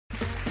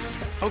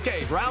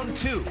Okay, round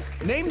two.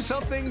 Name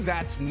something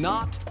that's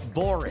not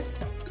boring.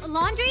 A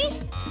laundry?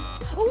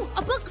 Ooh,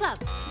 a book club.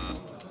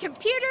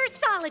 Computer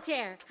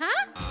solitaire,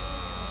 huh?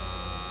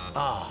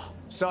 Ah,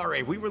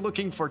 sorry, we were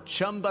looking for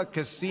Chumba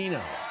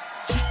Casino.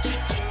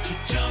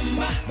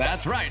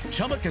 That's right,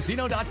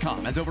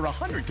 ChumbaCasino.com has over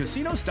 100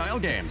 casino-style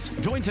games.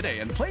 Join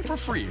today and play for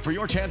free for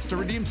your chance to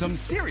redeem some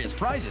serious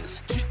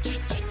prizes.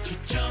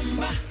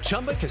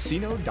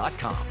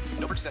 ChumbaCasino.com.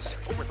 No purchase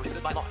necessary. Void where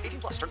prohibited by law.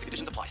 18+. Terms and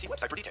conditions apply. See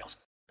website for details.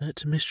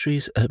 Let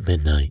Mysteries at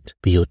Midnight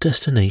be your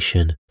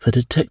destination for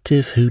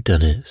detective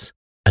whodunits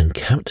and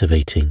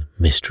captivating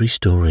mystery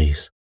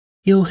stories.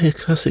 You'll hear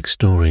classic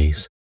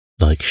stories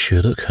like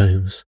Sherlock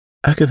Holmes,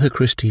 Agatha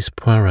Christie's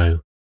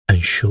Poirot,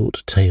 and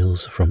short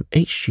tales from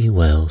H.G.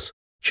 Wells,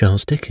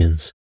 Charles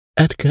Dickens,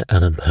 Edgar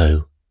Allan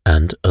Poe,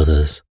 and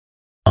others.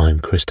 I'm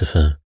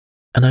Christopher,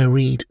 and I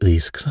read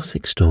these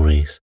classic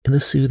stories in the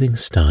soothing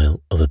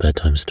style of a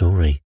bedtime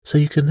story, so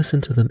you can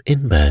listen to them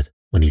in bed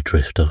when you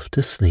drift off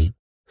to sleep.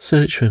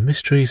 Search for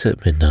Mysteries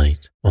at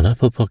Midnight on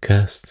Apple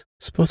Podcasts,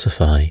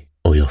 Spotify,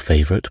 or your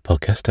favourite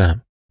podcast app,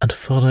 and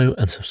follow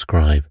and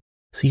subscribe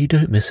so you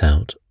don't miss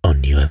out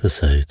on new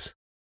episodes.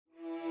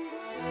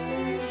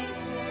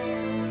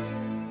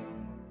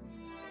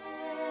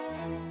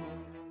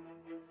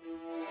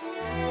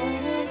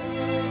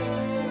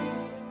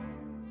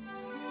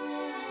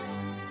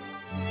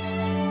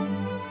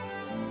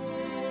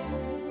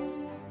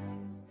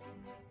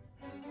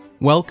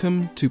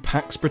 Welcome to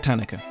Pax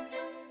Britannica,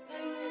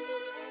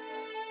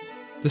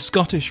 the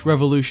Scottish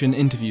Revolution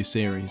interview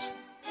series,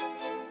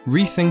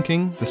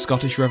 Rethinking the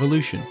Scottish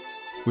Revolution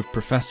with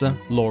Professor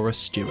Laura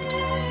Stewart.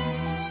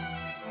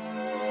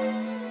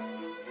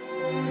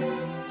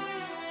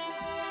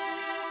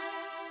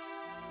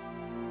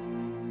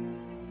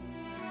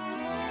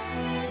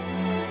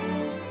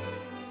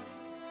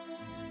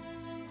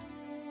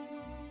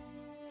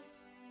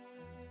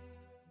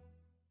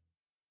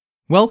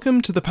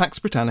 Welcome to the Pax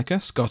Britannica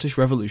Scottish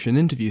Revolution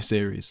interview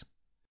series.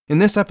 In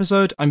this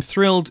episode, I'm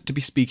thrilled to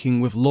be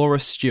speaking with Laura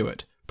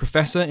Stewart,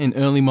 Professor in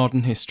Early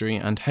Modern History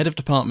and Head of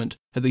Department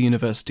at the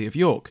University of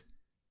York.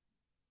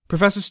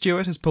 Professor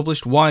Stewart has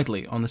published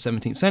widely on the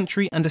 17th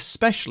century and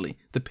especially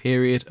the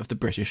period of the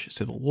British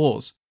Civil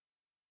Wars.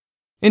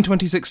 In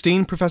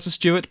 2016, Professor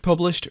Stewart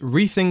published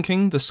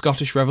Rethinking the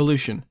Scottish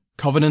Revolution,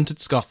 Covenanted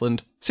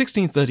Scotland,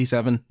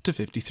 1637 to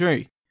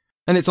 53,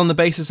 and it's on the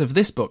basis of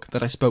this book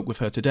that I spoke with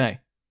her today.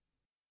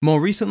 More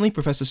recently,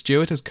 Professor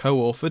Stewart has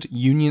co-authored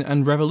Union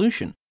and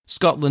Revolution,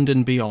 Scotland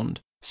and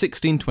Beyond,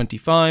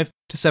 1625 to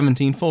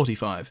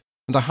 1745,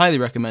 and I highly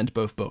recommend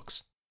both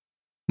books.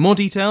 More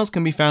details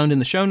can be found in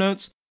the show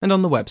notes and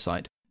on the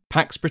website,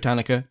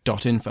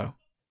 paxbritannica.info.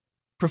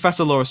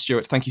 Professor Laura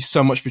Stewart, thank you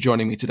so much for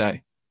joining me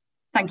today.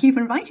 Thank you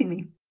for inviting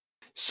me.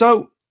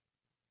 So,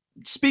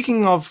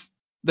 speaking of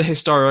the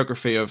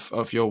historiography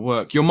of your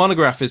work, your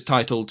monograph is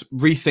titled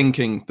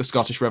Rethinking the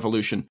Scottish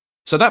Revolution.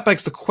 So that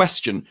begs the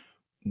question,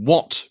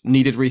 what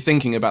needed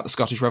rethinking about the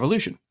Scottish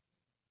Revolution?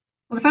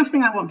 Well, the first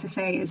thing I want to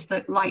say is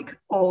that, like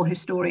all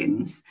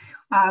historians,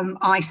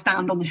 I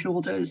stand on the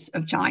shoulders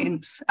of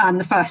giants. And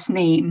the first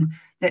name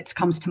that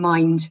comes to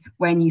mind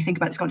when you think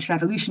about the Scottish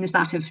Revolution is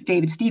that of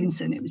David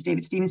Stevenson. It was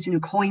David Stevenson who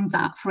coined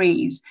that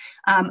phrase.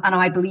 And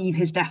I believe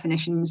his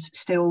definitions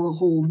still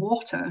hold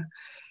water.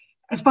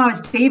 As far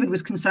as David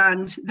was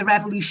concerned, the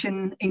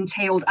revolution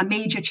entailed a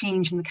major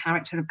change in the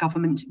character of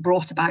government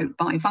brought about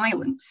by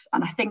violence.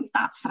 And I think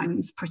that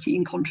sounds pretty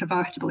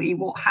incontrovertibly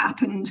what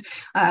happened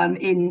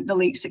in the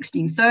late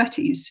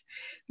 1630s.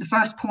 The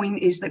first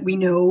point is that we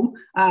know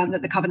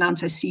that the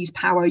Covenanters seize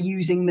power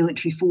using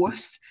military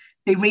force.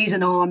 They raise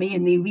an army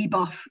and they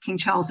rebuff King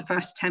Charles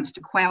I's attempts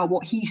to quell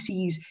what he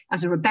sees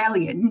as a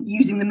rebellion,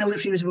 using the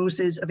military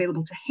resources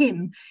available to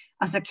him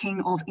as a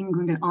king of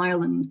England and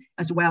Ireland,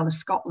 as well as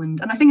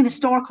Scotland. And I think in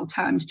historical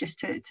terms, just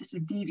to sort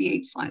of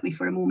deviate slightly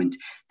for a moment,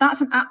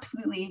 that's an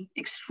absolutely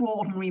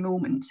extraordinary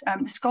moment.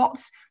 The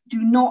Scots do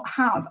not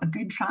have a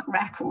good track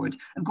record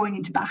of going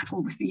into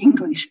battle with the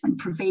English and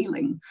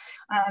prevailing.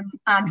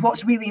 And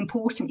what's really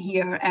important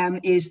here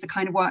is the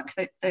kind of work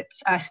that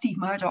Steve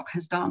Murdoch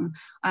has done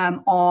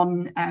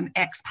on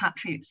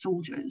expatriate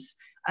soldiers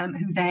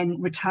who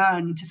then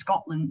return to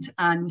Scotland,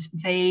 and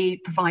they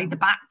provide the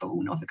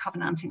backbone of the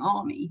Covenanting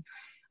army.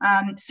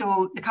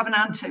 So the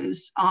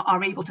Covenanters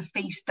are able to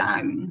face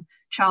down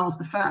Charles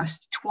I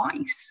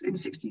twice in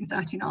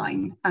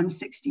 1639 and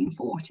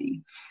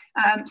 1640.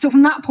 So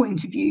from that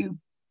point of view,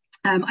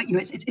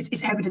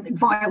 it's evident that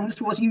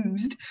violence was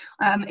used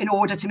in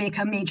order to make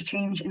a major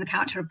change in the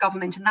character of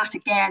government. And that,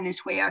 again, is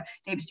where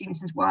David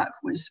Stevenson's work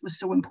was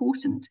so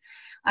important.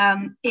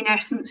 In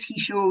essence, he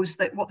shows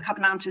that what the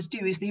Covenanters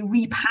do is they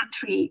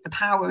repatriate the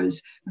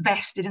powers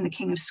vested in the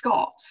King of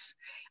Scots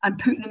and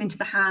put them into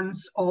the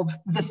hands of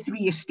the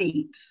three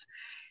estates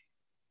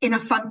in a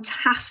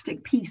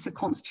fantastic piece of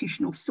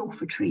constitutional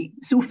sophistry.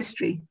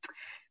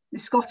 The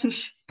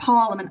Scottish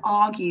Parliament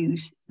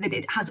argues that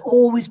it has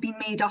always been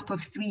made up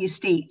of three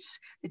estates: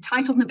 the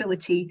titled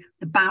nobility,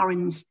 the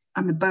barons,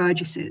 and the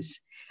burgesses.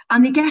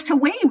 And they get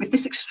away with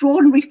this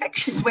extraordinary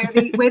fiction where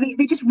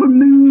they just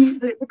remove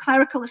the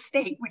clerical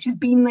estate, which has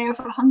been there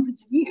for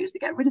hundreds of years. They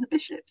get rid of the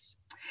bishops.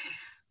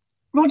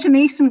 Roger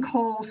Mason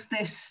calls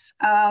this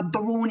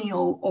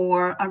baronial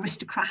or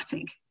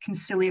aristocratic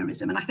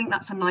conciliarism. And I think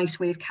that's a nice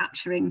way of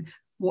capturing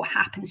what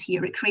happens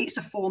here. It creates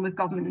a form of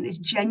government that is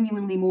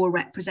genuinely more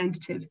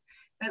representative,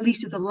 at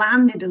least of the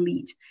landed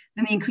elite,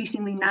 than the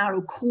increasingly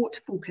narrow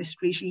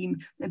court-focused regime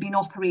that had been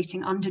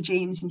operating under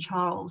James and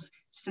Charles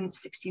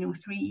since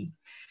 1603.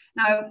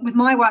 Now, with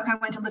my work, I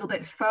went a little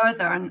bit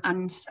further,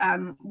 and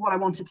what I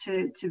wanted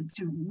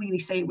to really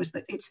say was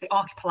that it's the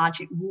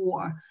Archipelagic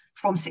War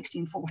from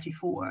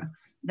 1644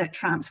 that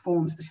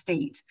transforms the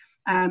state.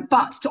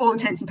 But to all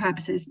intents and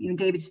purposes,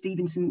 David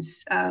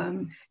Stevenson's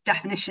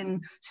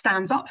definition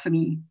stands up for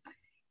me.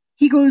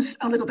 He goes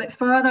a little bit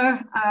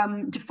further,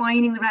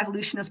 defining the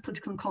revolution as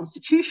political and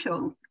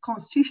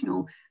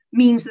constitutional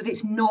means that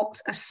it's not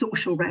a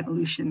social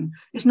revolution.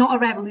 It's not a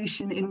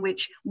revolution in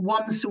which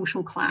one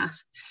social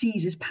class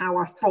seizes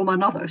power from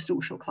another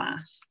social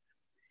class.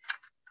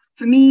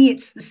 For me,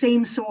 it's the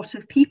same sort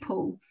of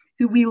people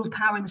who wield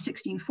power in the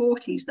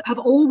 1640s that have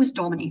always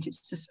dominated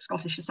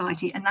Scottish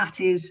society, and that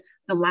is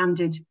the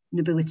landed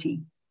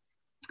nobility.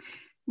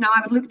 Now, I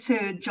would look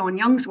to John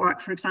Young's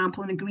work, for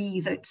example, and agree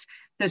that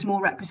there's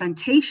more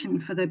representation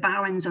for the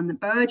barons and the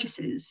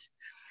burgesses,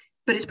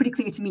 but it's pretty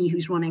clear to me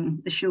who's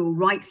running the show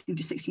right through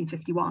to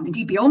 1651.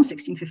 Indeed, beyond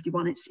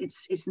 1651,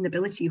 it's the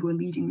nobility who are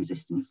leading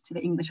resistance to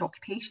the English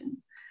occupation.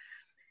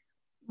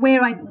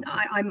 Where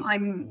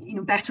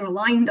I'm better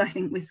aligned, I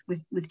think,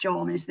 with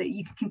John is that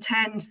you can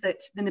contend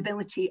that the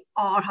nobility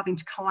are having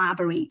to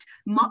collaborate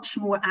much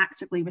more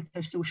actively with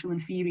their social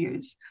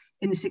inferiors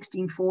in the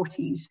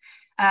 1640s,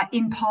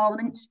 in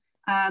Parliament,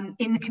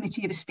 in the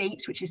Committee of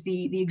Estates, which is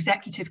the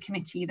executive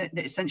committee that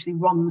essentially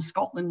runs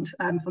Scotland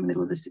from the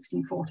middle of the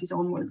 1640s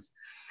onwards.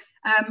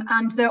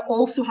 And they're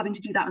also having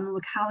to do that in the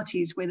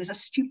localities where there's a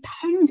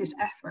stupendous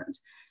effort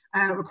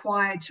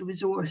required to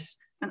resource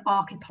an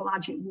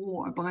archipelagic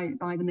war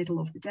by the middle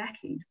of the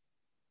decade.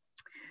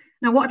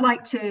 Now, what I'd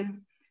like to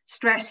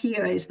stress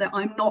here is that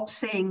I'm not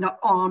saying there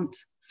aren't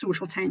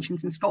social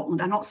tensions in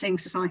Scotland. I'm not saying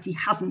society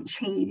hasn't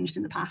changed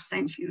in the past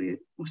century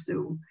or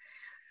so,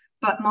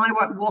 but my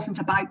work wasn't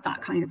about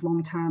that kind of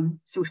long-term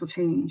social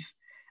change.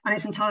 And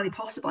it's entirely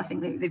possible, I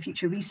think, that the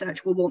future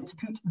research will want to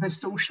put the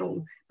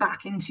social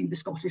back into the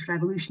Scottish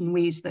Revolution in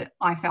ways that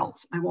I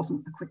felt I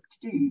wasn't equipped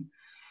to do.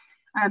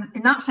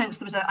 In that sense,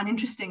 there was an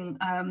interesting,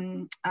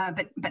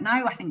 but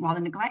now I think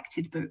rather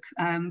neglected book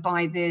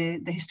by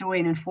the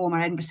historian and former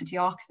Edinburgh City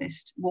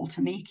archivist,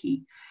 Walter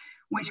Makey,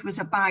 which was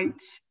about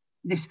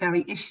this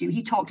very issue.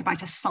 He talked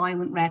about a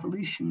silent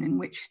revolution in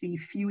which the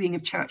feuing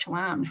of church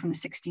land from the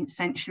 16th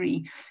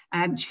century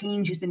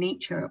changes the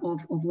nature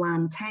of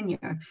land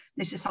tenure.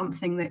 This is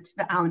something that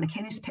Alan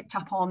McInnes picked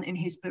up on in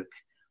his book,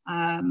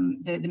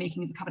 the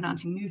making of the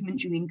Covenanting movement.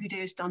 Julian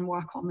Gooday's done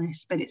work on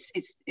this, but it's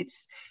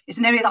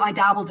an area that I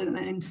dabbled in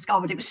and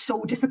discovered it was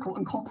so difficult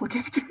and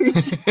complicated.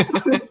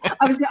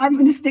 I was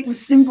going to stick with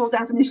simple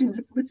definitions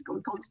of political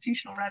and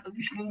constitutional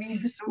revolution and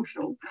leave the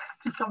social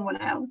to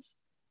someone else.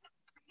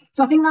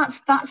 So I think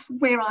that's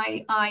where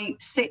I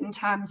sit in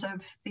terms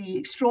of the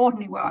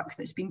extraordinary work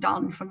that's been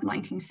done from the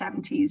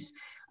 1970s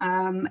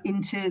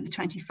into the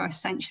 21st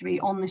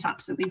century on this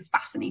absolutely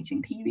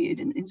fascinating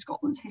period in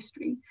Scotland's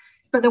history.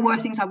 But there were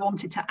things I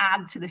wanted to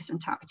add to this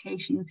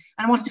interpretation,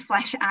 and I wanted to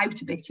flesh it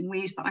out a bit in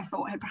ways that I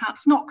thought had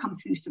perhaps not come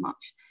through so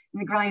much in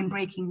the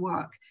groundbreaking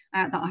work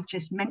that I've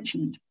just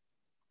mentioned.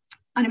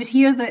 And it was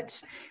here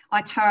that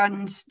I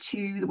turned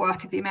to the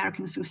work of the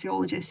American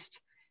sociologist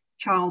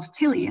Charles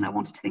Tilley, and I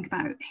wanted to think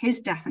about his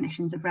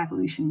definitions of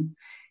revolution.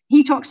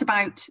 He talks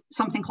about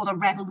something called a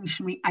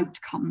revolutionary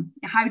outcome.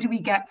 How do we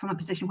get from a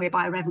position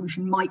whereby a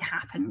revolution might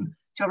happen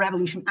to a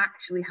revolution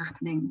actually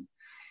happening?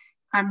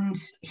 And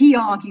he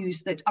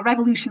argues that a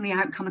revolutionary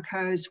outcome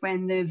occurs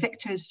when the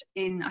victors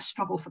in a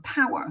struggle for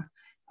power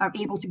are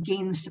able to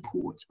gain the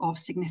support of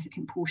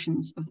significant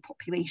portions of the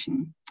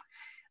population.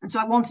 And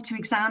so I wanted to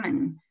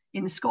examine,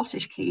 in the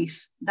Scottish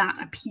case,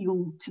 that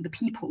appeal to the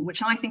people,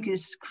 which I think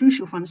is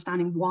crucial for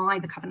understanding why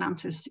the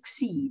Covenanters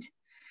succeed.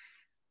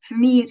 For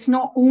me, it's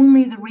not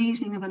only the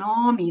raising of an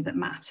army that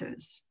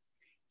matters,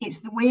 it's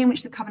the way in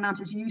which the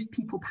Covenanters used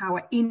people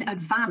power in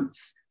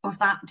advance of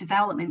that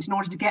development in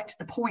order to get to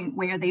the point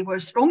where they were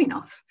strong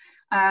enough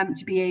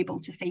to be able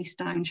to face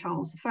down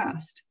Charles I.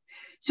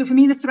 So for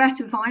me, the threat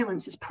of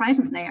violence is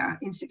present there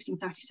in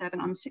 1637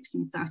 and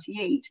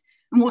 1638.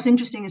 And what's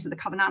interesting is that the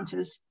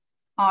Covenanters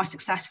are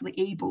successfully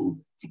able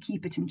to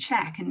keep it in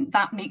check. And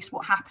that makes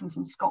what happens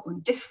in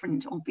Scotland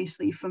different,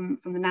 obviously, from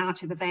the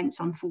narrative events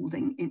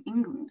unfolding in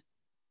England.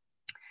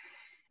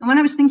 And when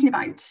I was thinking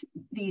about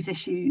these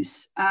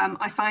issues,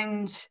 I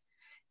found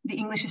the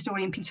English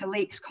historian Peter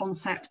Lake's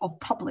concept of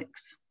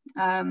publics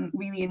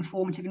really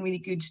informative and really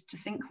good to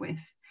think with.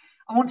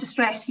 I want to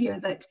stress here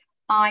that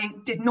I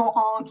did not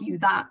argue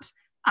that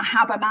a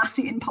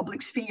Habermasian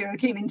public sphere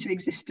came into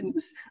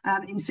existence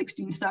in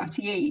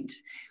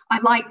 1638. I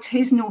liked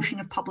his notion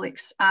of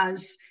publics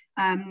as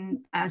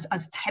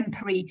as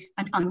temporary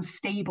and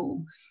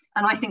unstable.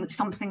 And I think that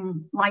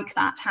something like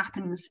that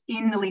happens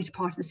in the later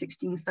part of the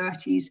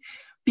 1630s,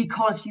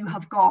 because you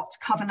have got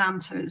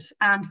Covenanters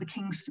and the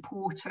king's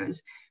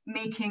supporters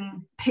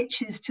making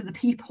pitches to the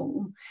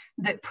people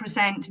that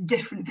present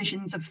different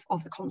visions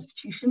of the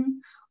constitution.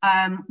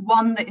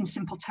 One that, in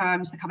simple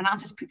terms, the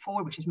Covenanters put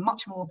forward, which is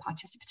much more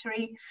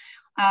participatory,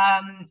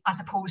 as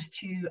opposed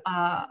to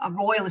a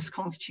royalist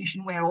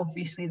constitution, where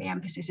obviously the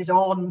emphasis is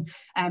on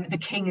the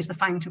king as the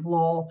fount of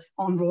law,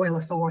 on royal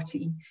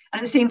authority. And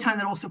at the same time,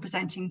 they're also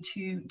presenting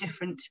two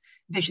different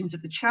visions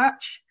of the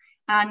church.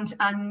 And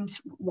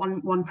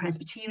one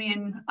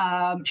Presbyterian,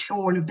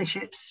 shorn of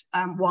bishops,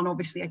 one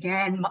obviously,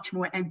 again, much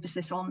more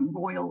emphasis on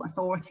royal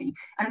authority.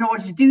 And in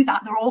order to do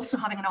that, they're also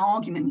having an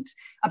argument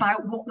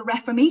about what the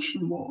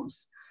Reformation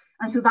was.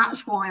 And so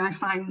that's why I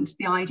found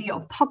the idea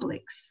of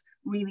publics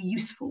really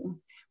useful.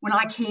 When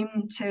I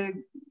came to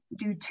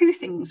do two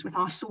things with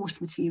our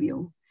source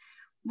material,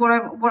 what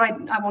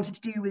I wanted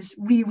to do was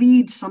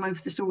reread some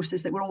of the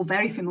sources that we're all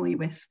very familiar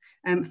with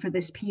for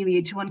this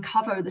period, to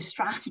uncover the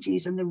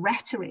strategies and the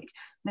rhetoric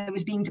that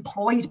was being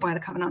deployed by the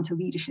Covenanter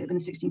leadership in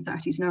the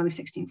 1630s and early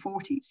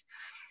 1640s.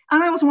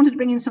 And I also wanted to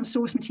bring in some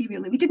source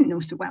material that we didn't know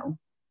so well,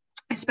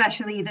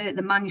 especially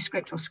the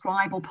manuscript or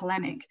scribal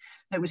polemic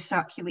that was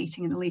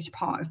circulating in the later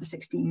part of the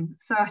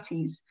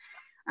 1630s.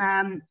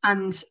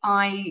 And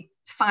I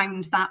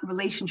found that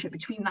relationship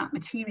between that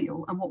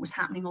material and what was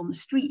happening on the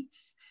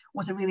streets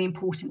was a really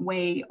important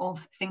way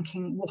of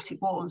thinking what it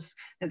was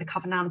that the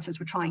Covenanters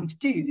were trying to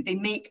do. They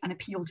make an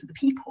appeal to the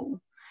people,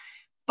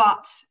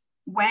 but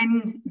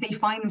when they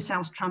find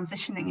themselves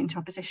transitioning into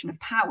a position of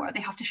power,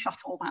 they have to shut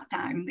all that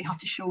down. They have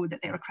to show that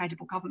they're a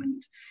credible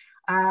government.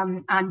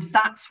 And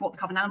that's what the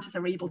Covenanters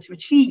are able to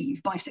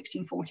achieve by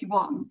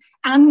 1641.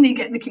 And they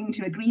get the king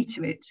to agree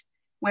to it,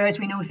 whereas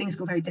we know things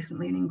go very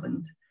differently in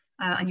England,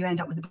 and you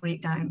end up with a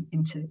breakdown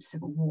into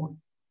civil war.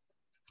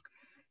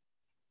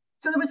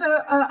 So there was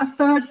a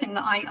third thing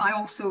that I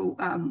also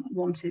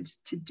wanted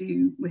to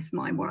do with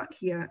my work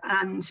here,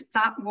 and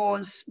that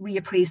was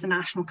reappraise the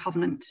National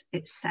Covenant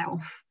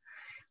itself.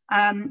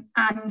 And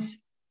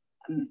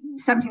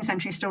 17th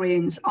century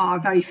historians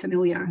are very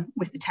familiar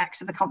with the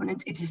text of the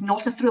Covenant. It is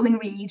not a thrilling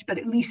read, but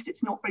at least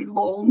it's not very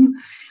long.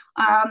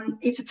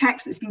 It's a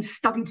text that's been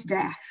studied to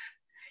death.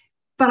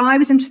 But I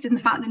was interested in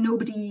the fact that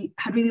nobody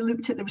had really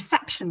looked at the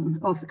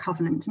reception of the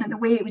Covenant and at the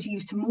way it was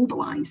used to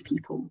mobilise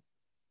people.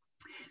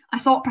 I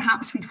thought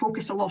perhaps we'd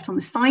focus a lot on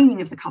the signing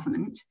of the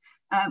Covenant,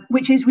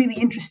 which is really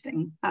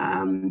interesting.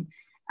 But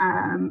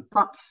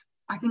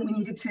I think we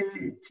needed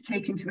to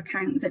take into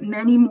account that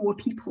many more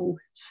people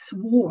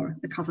swore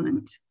the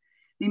Covenant.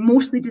 They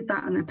mostly did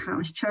that in their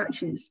parish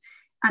churches.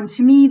 And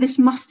to me, this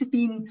must have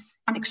been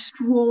an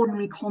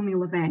extraordinary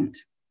communal event.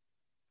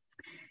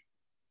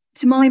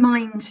 To my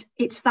mind,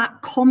 it's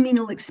that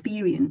communal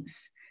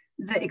experience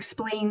that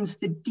explains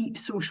the deep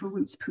social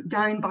roots put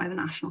down by the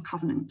National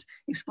Covenant,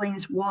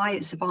 explains why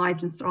it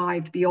survived and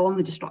thrived beyond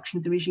the destruction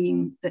of the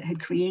regime that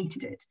had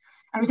created it.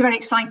 And it was a very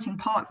exciting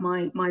part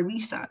of my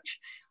research.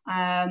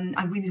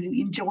 I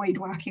really enjoyed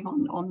working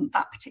on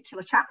that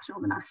particular chapter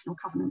on the National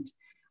Covenant.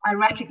 I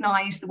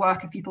recognised the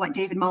work of people like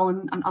David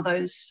Mullen and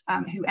others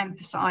who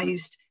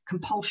emphasised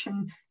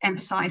compulsion,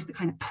 emphasised the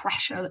kind of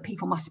pressure that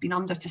people must have been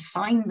under to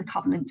sign the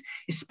Covenant,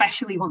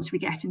 especially once we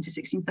get into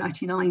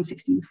 1639,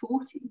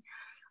 1640.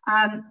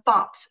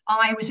 But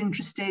I was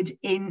interested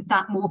in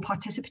that more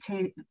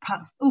participatory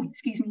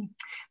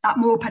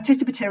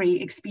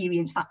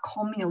experience, that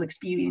communal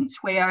experience,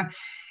 where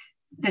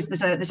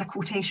there's a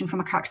quotation from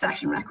a Kirk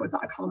Session record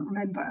that I can't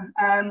remember,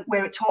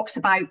 where it talks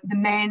about the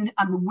men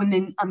and the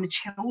women and the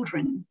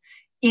children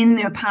in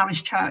their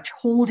parish church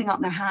holding up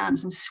their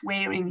hands and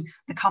swearing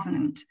the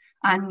Covenant.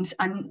 And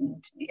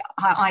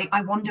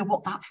I wonder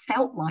what that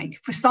felt like.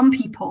 For some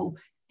people,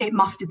 it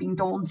must have been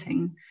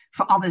daunting.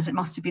 For others, it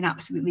must have been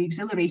absolutely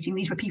exhilarating.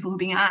 These were people who were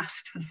being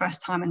asked for the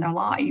first time in their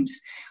lives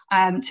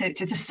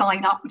to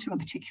sign up to a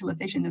particular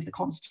vision of the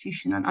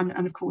Constitution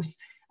and of course,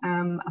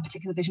 a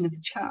particular vision of the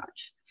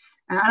church.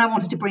 And I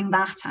wanted to bring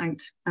that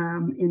out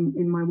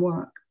in my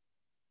work.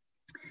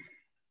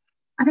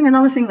 I think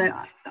another thing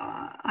that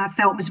I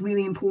felt was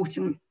really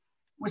important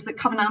was that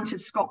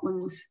Covenanted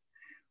Scotland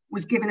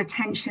was given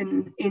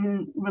attention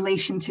in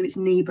relation to its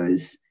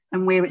neighbours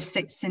and where it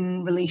sits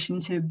in relation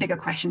to bigger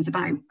questions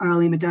about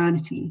early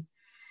modernity.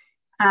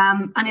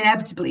 And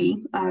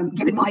inevitably,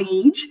 given my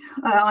age,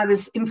 I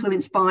was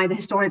influenced by the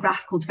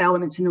historiographical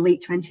developments in the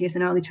late 20th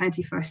and early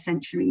 21st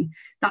century.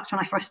 That's when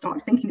I first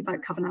started thinking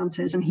about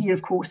Covenanters. And here,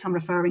 of course, I'm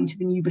referring to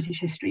the new British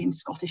history and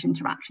Scottish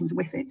interactions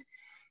with it.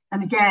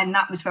 And again,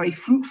 that was very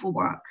fruitful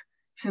work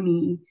for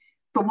me.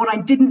 But what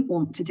I didn't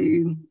want to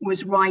do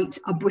was write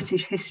a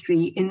British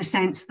history in the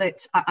sense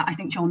that I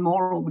think John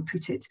Morrell would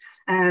put it.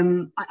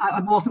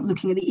 I wasn't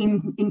looking at the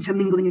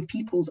intermingling of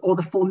peoples or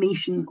the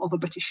formation of a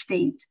British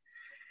state.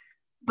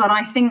 But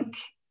I think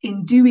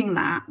in doing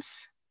that,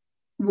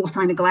 what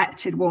I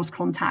neglected was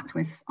contact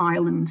with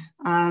Ireland.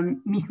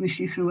 Michael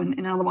Shufu, in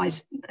an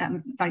otherwise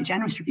very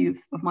generous review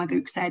of my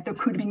book, said there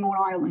could be more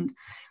Ireland.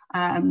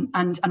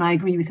 And I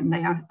agree with him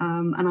there.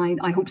 And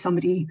I hope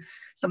somebody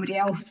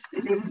else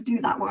is able to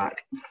do that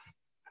work.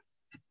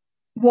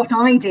 What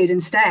I did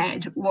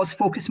instead was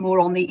focus more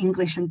on the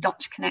English and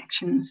Dutch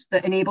connections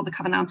that enabled the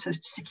Covenanters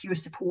to secure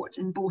support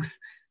in both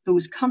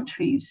those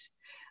countries.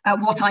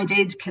 What I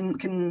did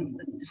can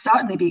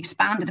certainly be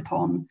expanded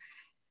upon,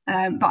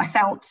 but I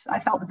felt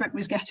the book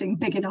was getting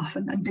big enough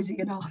and busy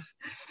enough.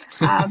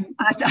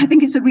 I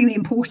think it's a really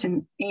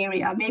important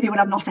area. Maybe when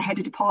I'm not a head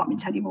of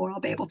department anymore, I'll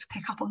be able to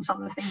pick up on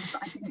some of the things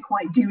that I didn't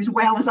quite do as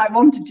well as I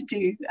wanted to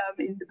do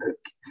in the book.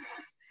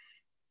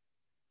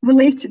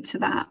 Related to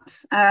that,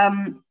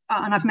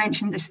 and I've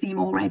mentioned this theme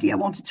already, I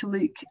wanted to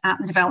look at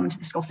the development of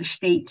the Scottish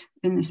state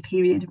in this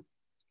period.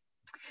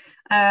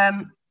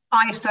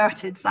 I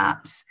asserted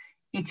that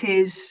it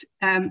is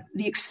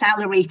the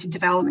accelerated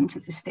development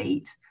of the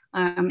state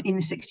in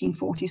the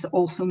 1640s that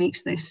also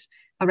makes this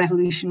a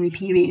revolutionary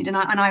period. And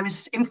I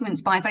was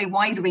influenced by a very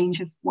wide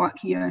range of work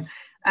here.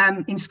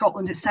 In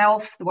Scotland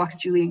itself, the work of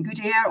Julian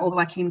Goodyear, although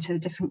I came to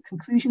different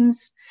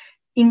conclusions.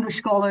 English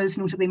scholars,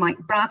 notably Mike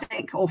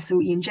Braddock,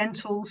 also Ian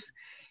Gentles,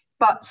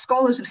 but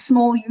scholars of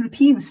small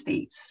European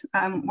states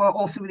were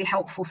also really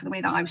helpful for the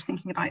way that I was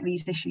thinking about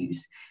these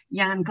issues.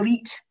 Jan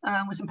Gleet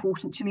was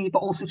important to me, but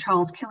also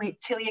Charles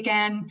Tilley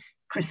again,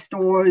 Chris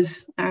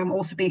Storrs,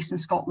 also based in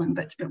Scotland,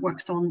 but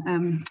works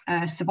on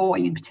Savoy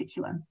in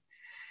particular.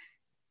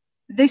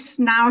 This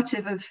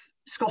narrative of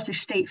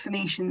Scottish state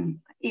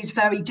formation is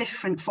very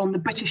different from the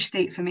British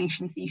state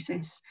formation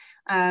thesis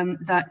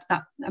that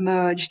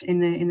emerged in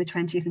the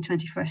 20th and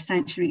 21st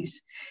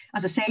centuries.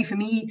 As I say, for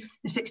me,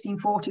 the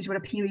 1640s were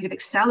a period of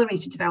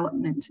accelerated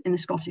development in the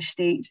Scottish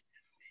state.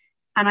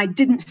 And I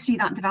didn't see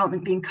that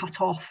development being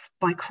cut off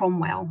by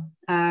Cromwell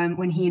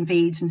when he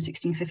invades in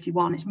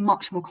 1651. It's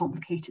much more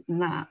complicated than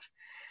that.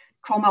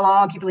 Cromwell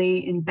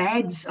arguably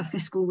embeds a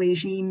fiscal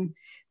regime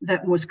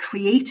that was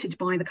created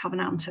by the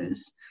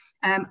Covenanters.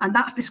 And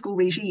that fiscal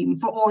regime,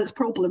 for all its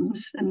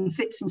problems and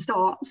fits and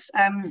starts,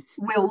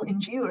 will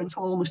endure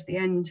until almost the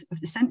end of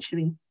the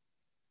century.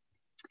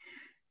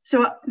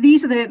 So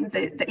these are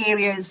the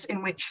areas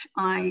in which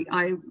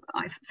I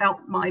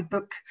felt my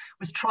book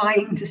was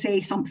trying to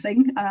say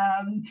something,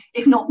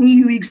 if not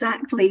new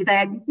exactly,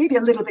 then maybe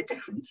a little bit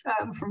different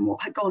from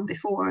what had gone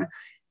before.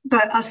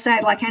 But as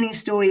said, like any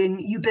historian,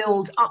 you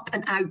build up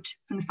and out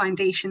from the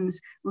foundations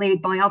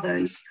laid by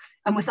others.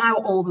 And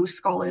without all those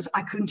scholars,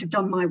 I couldn't have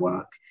done my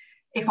work.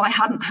 If I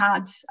hadn't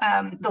had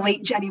the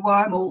late Jenny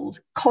Wormold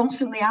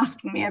constantly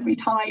asking me every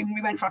time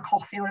we went for a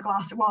coffee or a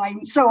glass of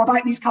wine, so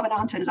about these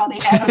Covenanters, are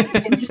they ever going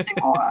to be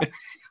interesting or?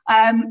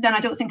 Then I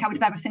don't think I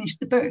would have ever finished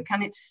the book.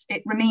 And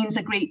it remains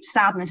a great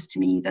sadness to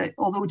me that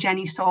although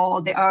Jenny saw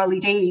the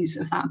early days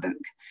of that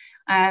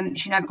book,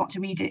 she never got to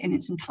read it in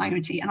its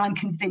entirety. And I'm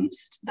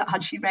convinced that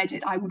had she read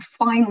it, I would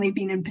finally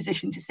been in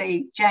position to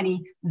say,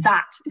 Jenny,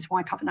 that is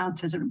why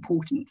Covenanters are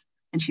important.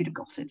 And she'd have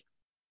got it.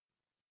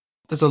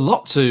 There's a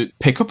lot to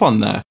pick up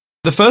on there.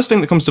 The first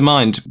thing that comes to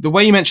mind, the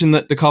way you mentioned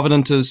that the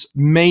Covenanters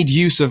made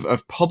use of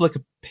public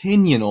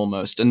opinion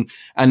almost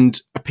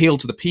and appealed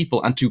to the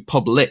people and to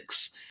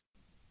publics.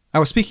 I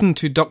was speaking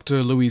to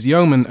Dr. Louise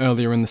Yeoman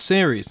earlier in the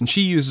series, and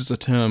she uses a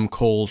term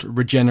called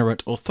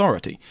regenerate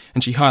authority,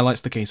 and she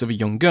highlights the case of a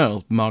young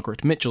girl,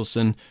 Margaret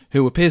Mitchelson,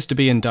 who appears to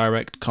be in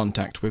direct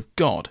contact with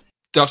God.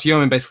 Dr.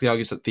 Yeoman basically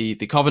argues that the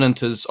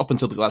Covenanters, up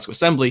until the Glasgow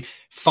Assembly,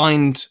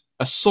 find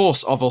a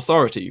source of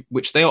authority,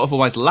 which they are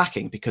otherwise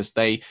lacking because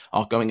they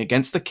are going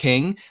against the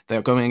king, they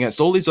are going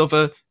against all these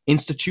other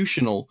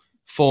institutional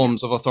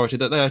forms of authority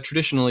that they are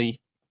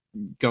traditionally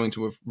going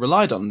to have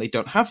relied on. They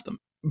don't have them.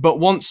 But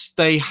once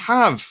they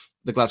have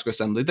the Glasgow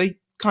Assembly, they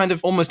kind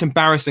of almost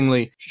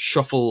embarrassingly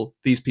shuffle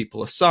these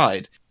people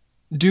aside.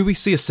 Do we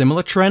see a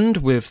similar trend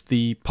with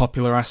the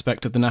popular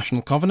aspect of the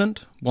National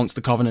Covenant? Once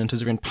the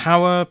Covenanters are in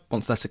power,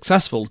 once they're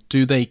successful,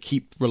 do they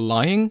keep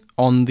relying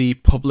on the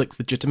public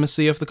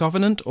legitimacy of the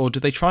Covenant, or do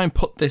they try and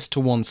put this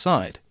to one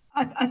side?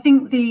 I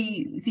think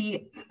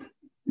the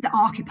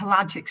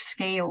archipelagic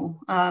scale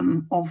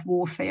of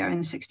warfare in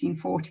the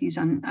 1640s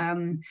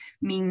and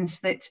means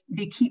that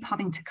they keep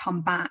having to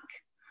come back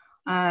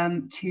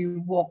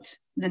to what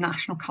the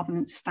National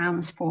Covenant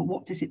stands for.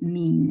 What does it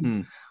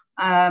mean?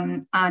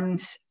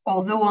 And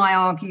although I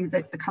argue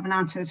that the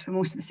Covenanters for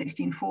most of the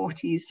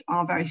 1640s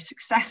are very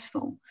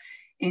successful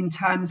in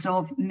terms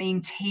of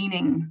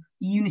maintaining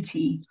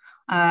unity,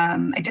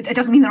 it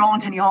doesn't mean there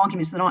aren't any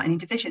arguments, there aren't any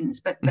divisions,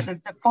 but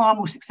they're far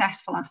more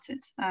successful at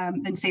it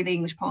than, say, the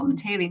English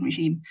parliamentarian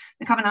regime.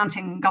 The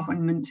Covenanting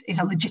government is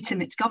a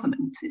legitimate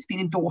government. It's been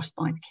endorsed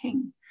by the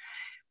king.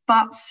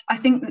 But I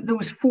think that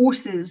those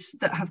forces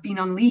that have been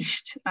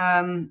unleashed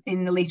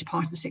in the later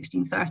part of the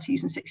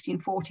 1630s and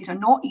 1640s are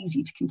not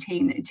easy to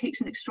contain. It takes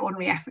an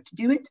extraordinary effort to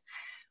do it.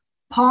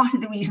 Part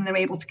of the reason they're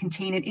able to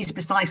contain it is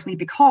precisely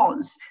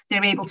because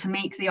they're able to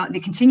they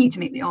continue to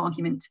make the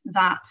argument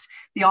that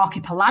the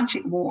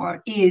archipelagic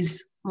war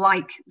is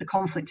like the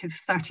conflict of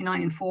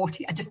 39 and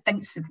 40, a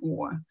defensive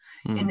war,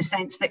 in the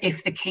sense that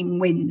if the king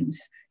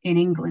wins in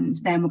England,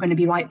 then we're going to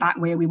be right back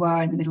where we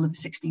were in the middle of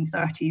the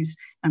 1630s,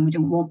 and we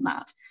don't want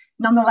that.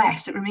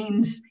 nonetheless, it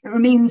remains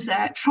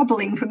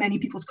troubling for many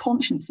people's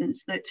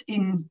consciences that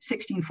in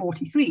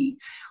 1643,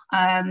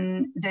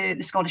 the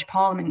Scottish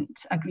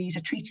Parliament agrees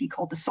a treaty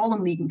called the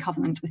Solemn League and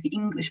Covenant with the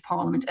English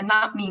Parliament, and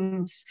that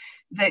means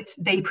that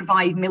they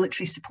provide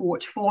military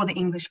support for the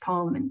English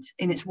Parliament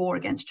in its war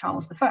against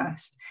Charles I.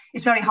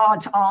 It's very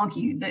hard to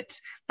argue that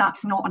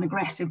that's not an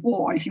aggressive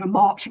war if you were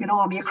marching an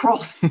army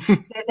across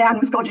the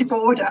Anglo-Scottish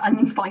border and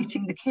then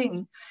fighting the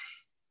king.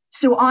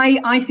 So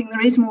I think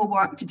there is more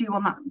work to do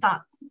on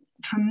that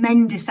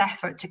tremendous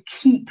effort to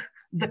keep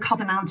the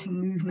Covenanting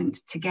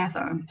movement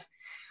together.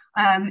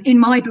 In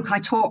my book, I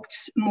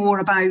talked more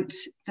about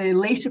the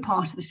later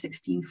part of the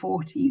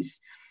 1640s,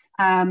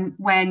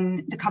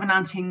 when the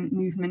Covenanting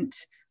movement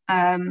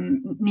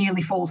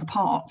nearly falls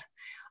apart.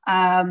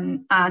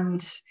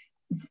 And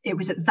it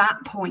was at that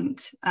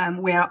point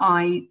where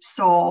I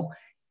saw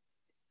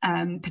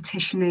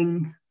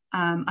petitioning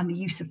and the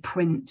use of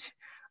print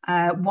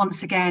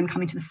once again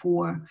coming to the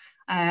fore.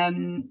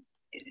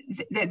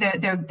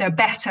 They're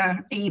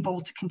better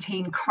able to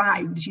contain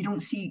crowds. You don't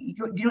see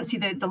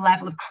the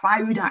level of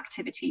crowd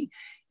activity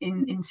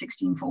in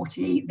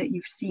 1648 that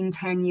you've seen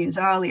 10 years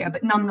earlier,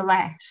 but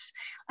nonetheless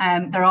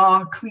there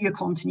are clear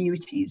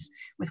continuities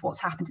with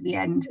what's happened at the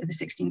end of the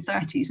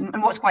 1630s.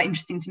 And what's quite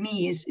interesting to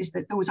me is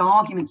that those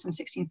arguments in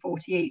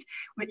 1648,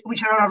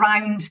 which are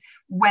around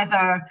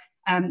whether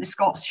the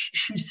Scots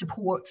should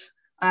support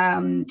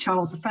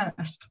Charles I,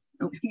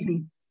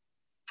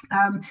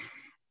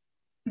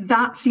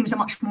 that seems a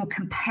much more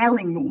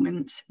compelling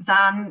moment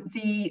than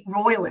the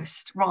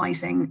royalist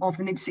rising of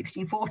the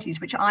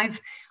mid-1640s, which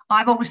I've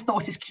always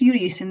thought is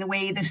curious in the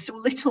way there's so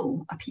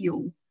little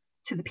appeal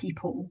to the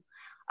people.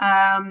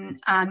 And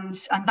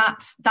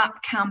that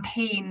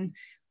campaign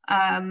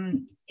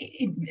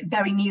it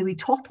very nearly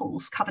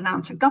topples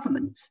Covenanter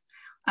government.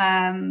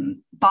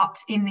 But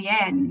in the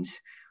end,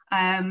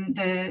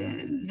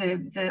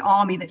 the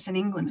army that's in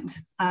England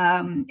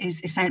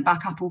is sent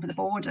back up over the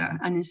border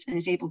and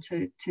is able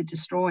to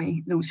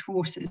destroy those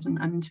forces.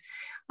 And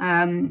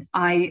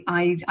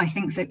I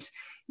think that,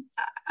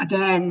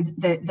 again,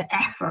 the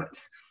effort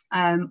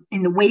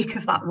in the wake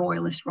of that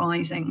royalist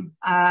rising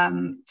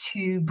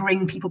to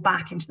bring people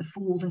back into the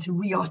fold and to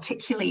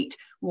re-articulate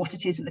what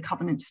it is that the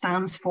Covenant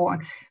stands for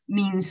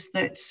means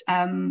that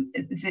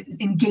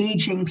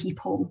engaging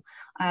people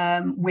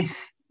with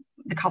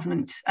the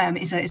Covenant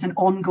is an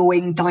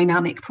ongoing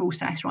dynamic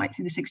process right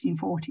through the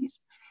 1640s.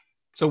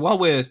 So while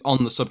we're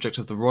on the subject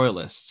of the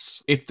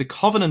royalists, if the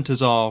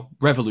Covenanters are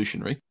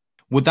revolutionary,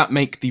 would that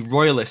make the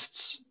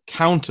royalists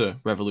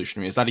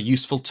counter-revolutionary? Is that a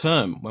useful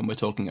term when we're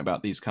talking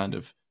about these kind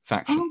of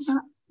factions?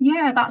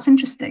 Yeah, that's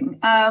interesting.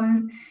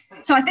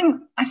 So I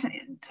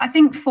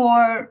think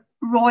for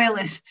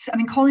royalists, I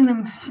mean,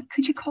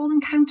 could you call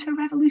them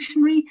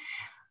counter-revolutionary?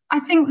 I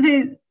think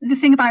the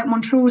thing about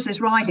Montrose's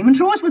rising,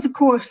 Montrose was, of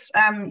course,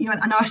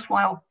 an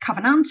erstwhile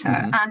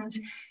Covenanter, and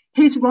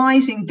his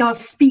rising does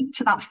speak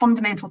to that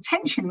fundamental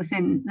tension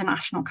within the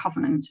National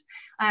Covenant.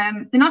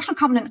 The National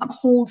Covenant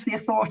upholds the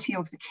authority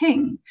of the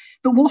king,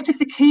 but what if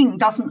the king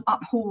doesn't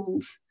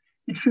uphold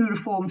the true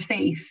Reformed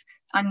faith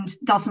and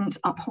doesn't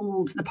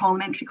uphold the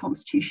parliamentary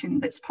constitution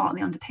that's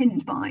partly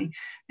underpinned by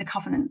the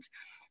Covenant?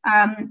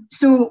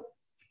 So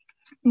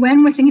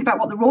when we're thinking about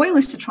what the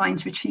royalists are trying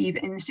to achieve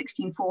in the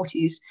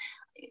 1640s,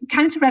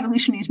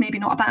 counter-revolutionary is maybe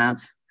not a bad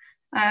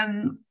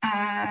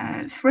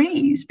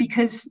phrase,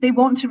 because they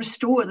want to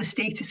restore the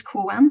status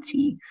quo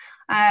ante.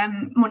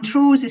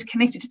 Montrose is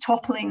committed to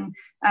toppling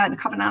the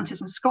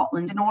Covenanters in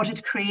Scotland in order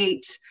to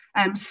create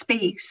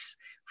space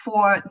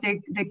for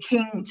the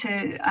king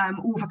to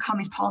overcome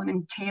his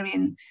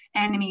parliamentarian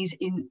enemies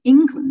in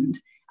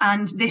England.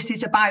 And this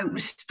is about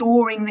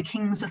restoring the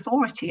king's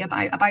authority,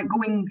 about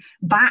going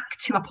back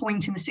to a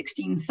point in the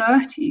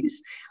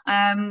 1630s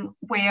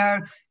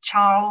where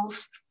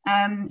Charles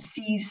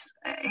sees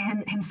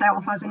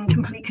himself as in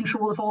complete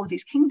control of all of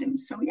his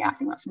kingdoms. So yeah, I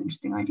think that's an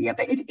interesting idea.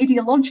 But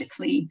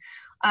ideologically,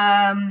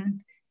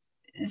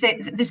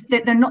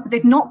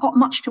 they've not got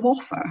much to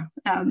offer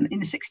in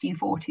the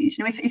 1640s.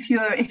 You know,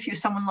 if you're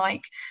someone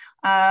like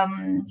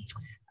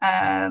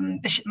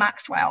Bishop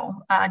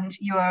Maxwell, and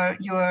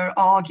you're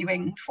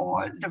arguing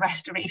for the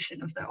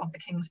restoration of the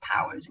king's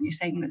powers, and you're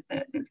saying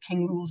that the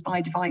king rules by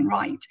divine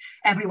right,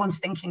 everyone's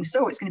thinking,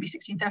 so it's going to be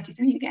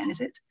 1633 again, is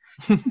it?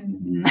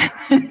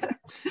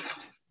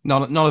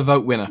 Not a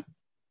vote winner.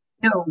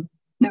 No.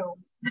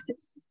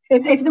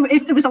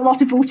 If there was a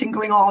lot of voting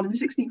going on in the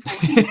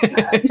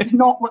 1640s, this is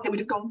not what they would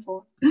have gone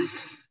for.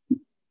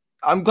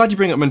 I'm glad you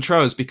bring up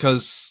Montrose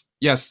because,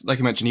 yes, like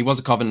you mentioned, he was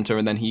a Covenanter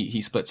and then he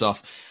splits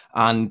off.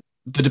 And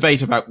the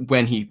debate about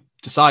when he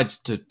decides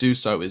to do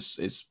so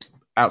is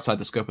outside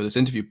the scope of this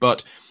interview.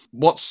 But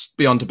what's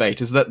beyond debate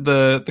is that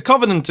the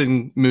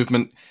Covenanting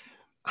movement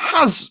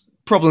has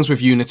problems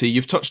with unity.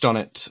 You've touched on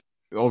it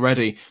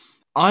already.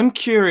 I'm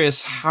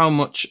curious how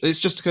much, it's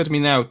just occurred to me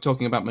now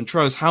talking about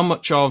Montrose, how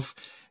much of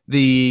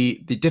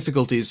the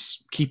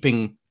difficulties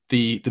keeping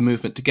the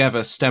movement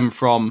together stem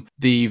from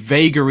the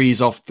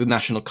vagaries of the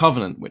National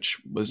Covenant, which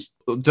was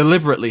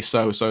deliberately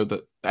so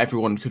that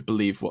everyone could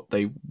believe what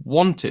they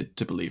wanted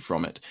to believe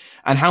from it,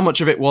 and how much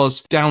of it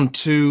was down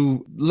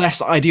to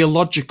less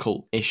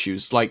ideological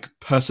issues like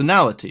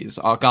personalities.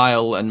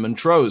 Argyll and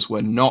Montrose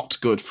were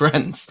not good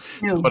friends,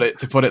 No.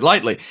 to put it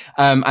lightly,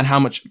 and how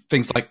much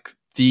things like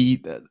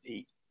the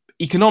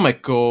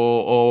economic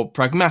or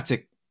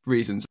pragmatic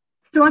reasons.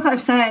 So as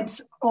I've said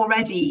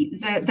already,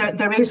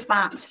 there is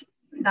that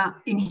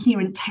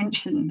inherent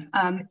tension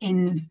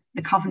in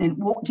the covenant.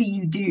 What do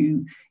you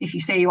do if you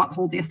say you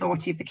uphold the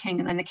authority of the king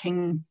and then the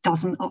king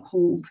doesn't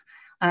uphold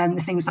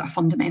the things that are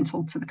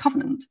fundamental to the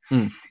covenant?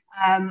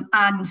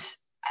 And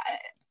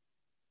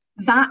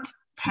that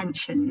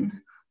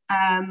tension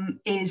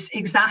is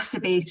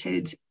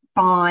exacerbated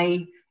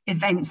by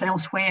events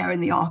elsewhere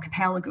in the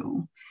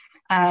archipelago.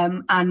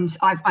 And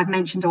I've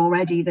mentioned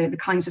already the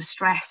kinds of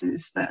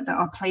stresses that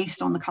are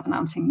placed on the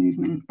Covenanting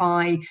movement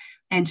by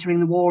entering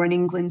the war in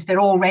England.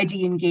 They're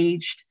already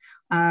engaged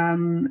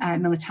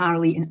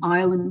militarily in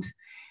Ireland.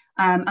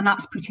 And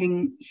that's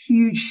putting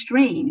huge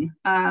strain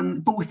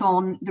both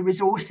on the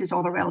resources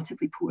of a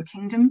relatively poor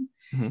kingdom,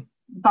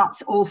 but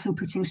also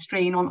putting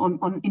strain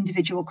on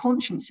individual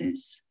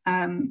consciences.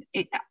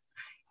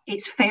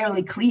 It's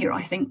fairly clear,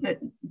 I think, that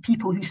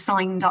people who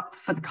signed up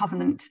for the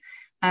Covenant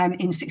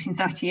in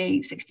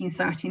 1638,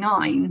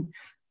 1639,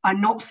 are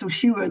not so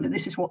sure that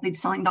this is what they'd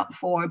signed up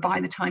for by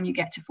the time you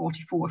get to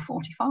 44,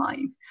 45.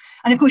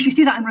 And of course, you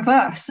see that in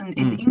reverse. And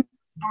in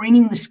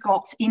bringing the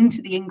Scots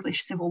into the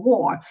English Civil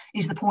War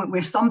is the point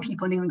where some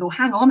people in England go,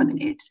 hang on a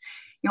minute.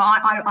 You know,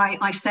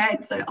 I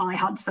said that I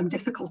had some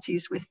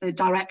difficulties with the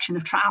direction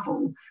of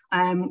travel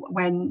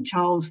when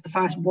Charles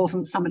I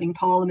wasn't summoning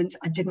Parliament.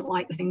 I didn't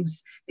like the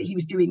things that he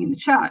was doing in the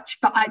church,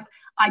 but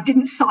I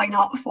didn't sign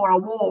up for a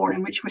war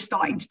in which we're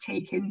starting to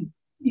take in,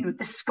 you know,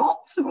 the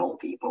Scots of all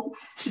people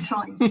to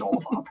try and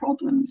solve our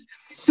problems.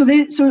 So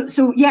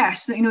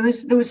yes, you know,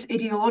 those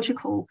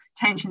ideological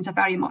tensions are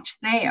very much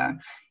there.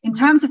 In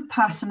terms of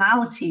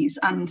personalities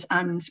and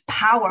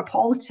power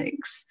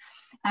politics,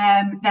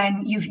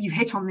 then you've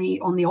hit on the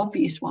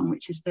obvious one,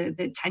 which is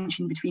the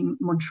tension between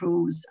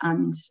Montrose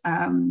and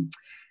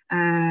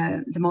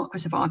the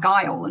Marquis of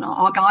Argyll. And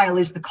Argyll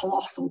is the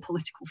colossal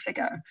political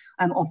figure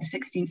of the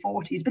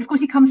 1640s, but of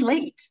course he comes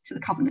late to the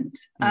Covenant.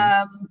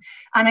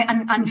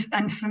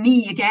 And for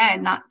me,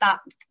 again,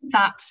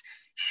 that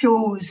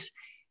shows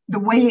the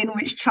way in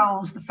which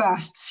Charles I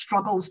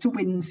struggles to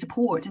win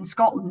support in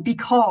Scotland,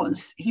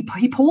 because he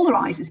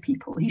polarizes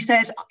people. He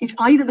says it's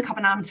either the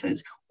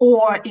Covenanters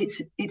or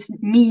it's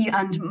me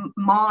and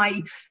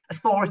my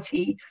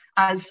authority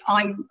as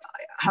I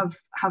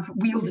have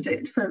wielded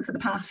it for the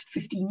past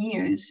 15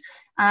 years.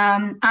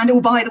 And oh,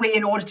 by the way,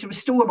 in order to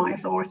restore my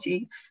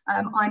authority,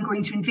 I'm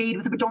going to invade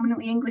with a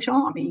predominantly English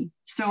army.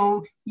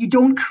 So you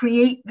don't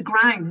create the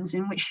grounds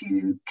in which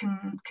you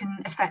can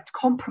effect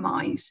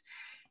compromise.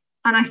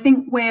 And I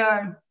think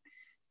where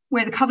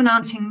the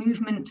Covenanting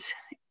movement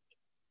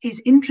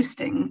is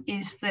interesting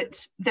is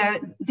that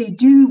they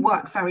do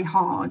work very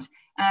hard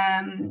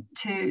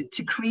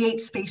to create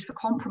space for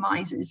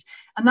compromises.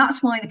 And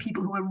that's why the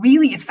people who are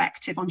really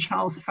effective on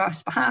Charles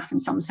I's behalf in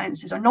some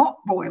senses are not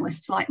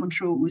royalists like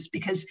Montrose,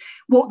 because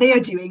what they're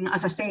doing,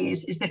 as I say,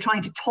 is they're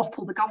trying to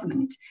topple the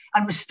government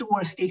and restore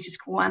a status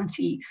quo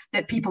ante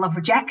that people have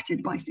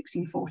rejected by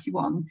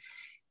 1641.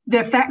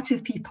 The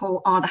effective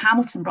people are the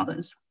Hamilton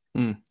brothers.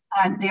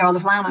 The Earl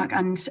of Lanark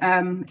and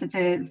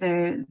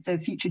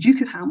the future Duke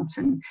of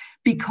Hamilton,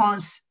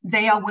 because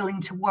they are willing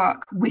to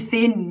work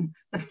within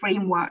the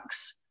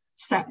frameworks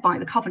set by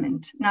the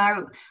Covenant.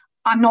 Now,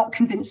 I'm not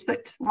convinced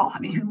that, well, I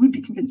mean, who would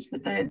be convinced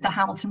that the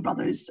Hamilton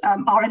brothers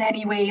are in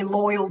any way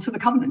loyal to the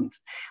Covenant?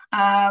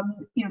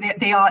 You know,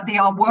 they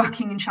are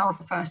working in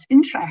Charles I's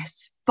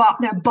interests, but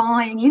they're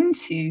buying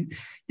into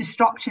the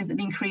structures that have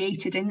been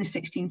created in the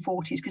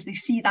 1640s because they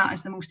see that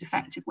as the most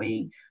effective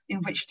way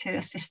in which to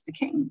assist the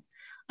king.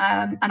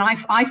 And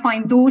I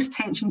find those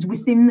tensions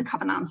within the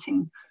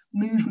Covenanting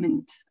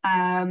movement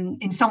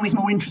in some ways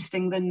more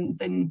interesting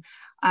than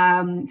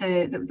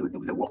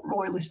what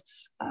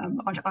royalists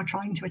are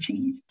trying to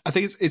achieve. I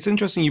think it's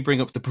interesting you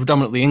bring up the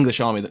predominantly English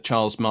army that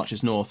Charles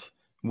marches north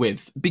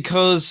with,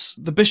 because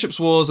the Bishops'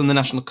 Wars and the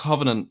National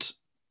Covenant,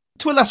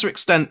 to a lesser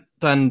extent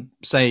than,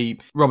 say,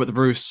 Robert the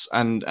Bruce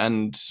and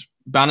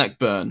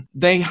Bannockburn,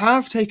 they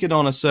have taken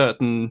on a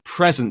certain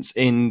presence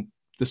in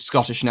the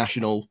Scottish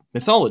national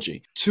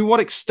mythology. To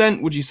what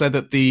extent would you say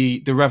that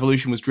the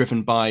revolution was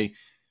driven by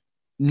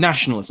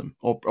nationalism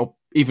or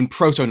even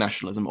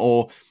proto-nationalism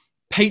or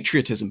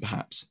patriotism,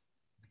 perhaps?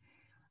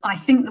 I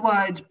think the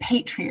word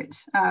patriot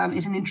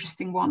is an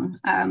interesting one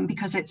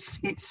because it's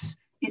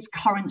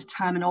current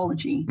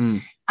terminology.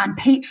 And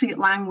patriot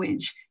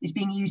language is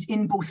being used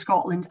in both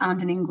Scotland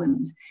and in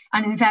England.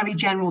 And in very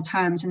general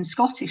terms, in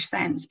Scottish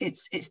sense,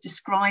 it's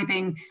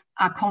describing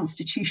a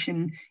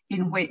constitution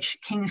in which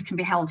kings can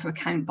be held to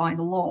account by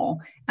the law,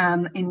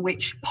 in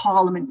which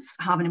parliaments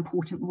have an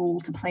important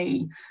role to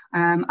play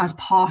as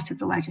part of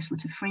the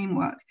legislative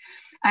framework.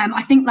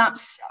 I think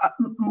that's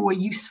more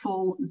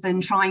useful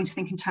than trying to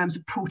think in terms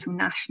of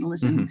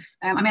proto-nationalism.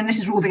 I mean, this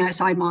is roving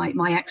outside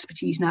my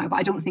expertise now, but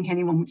I don't think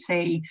anyone would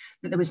say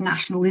that there was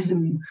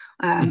nationalism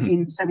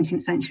in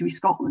 17th century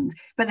Scotland.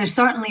 But there's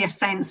certainly a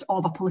sense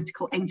of a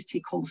political entity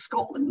called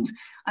Scotland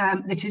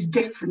that is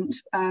different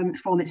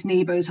from its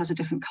neighbours, has a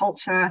different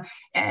culture.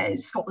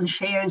 Scotland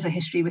shares a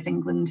history with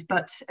England,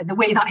 but the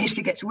way that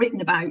history gets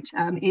written about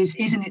is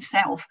in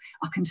itself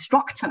a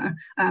constructor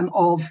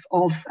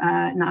of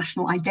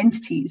national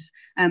identities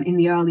in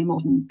the early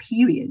modern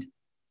period.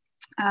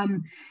 I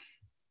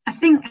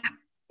think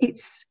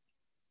it's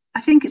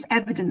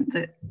evident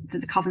that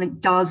the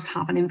Covenant does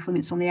have an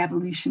influence on the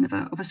evolution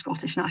of a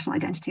Scottish national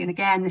identity. And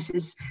again, this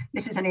is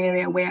an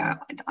area where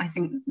I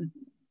think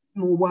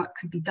more work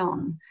could be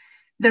done.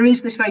 There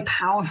is this very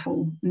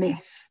powerful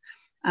myth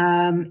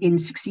in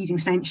succeeding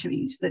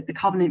centuries that the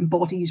Covenant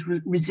embodies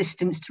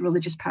resistance to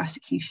religious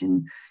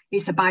persecution.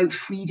 It's about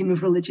freedom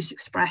of religious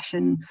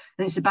expression,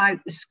 and it's about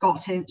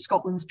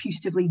Scotland's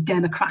putatively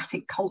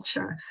democratic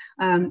culture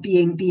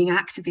being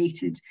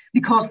activated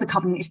because the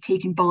Covenant is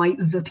taken by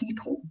the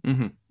people.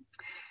 And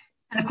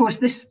of course,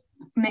 this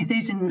myth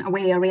is in a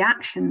way a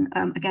reaction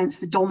against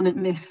the dominant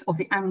myth of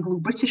the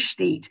Anglo-British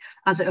state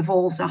as it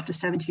evolves after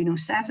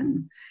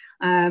 1707.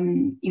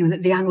 That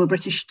the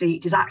Anglo-British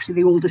state is actually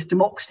the oldest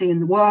democracy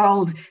in the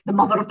world, the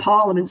mother of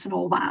parliaments and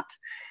all that.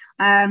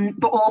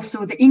 But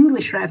also the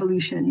English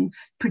Revolution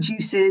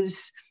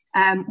produces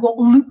what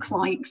look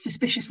like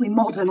suspiciously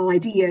modern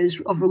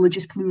ideas of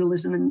religious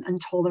pluralism and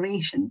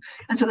toleration.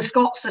 And so the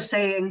Scots are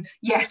saying,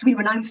 yes, we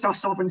renounced our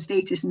sovereign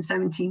status in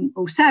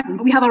 1707,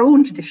 but we have our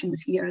own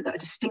traditions here that are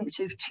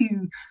distinctive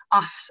to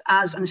us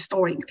as an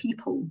historic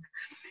people.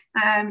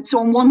 So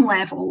on one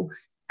level,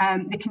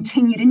 the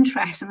continued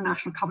interest in the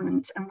National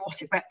Covenant and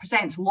what it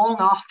represents long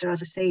after,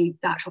 as I say,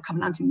 the actual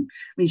Covenanting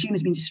regime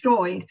has been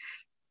destroyed,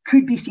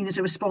 could be seen as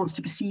a response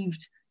to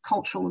perceived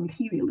cultural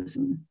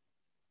imperialism.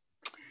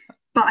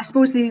 But I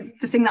suppose the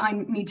thing that I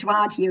need to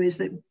add here is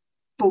that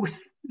both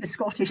the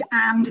Scottish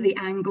and the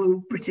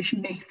Anglo-British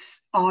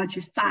myths are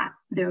just that,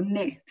 they're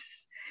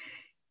myths.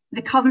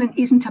 The Covenant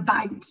isn't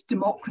about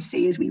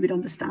democracy as we would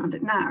understand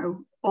it now,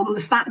 although the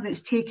fact that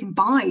it's taken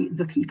by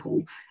the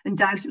people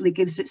undoubtedly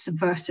gives it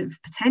subversive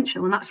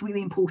potential, and that's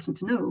really important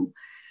to know.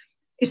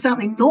 It's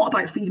certainly not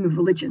about freedom of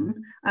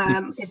religion.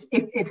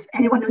 If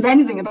anyone knows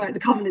anything about the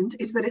Covenant,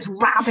 it's that it's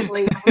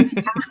rabidly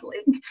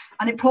anti-Catholic,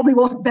 and it probably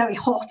wasn't very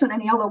hot on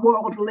any other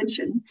world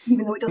religion,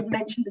 even though it doesn't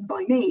mention them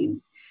by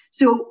name.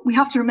 So we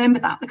have to remember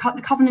that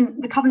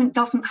the Covenant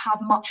doesn't have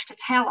much to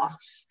tell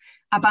us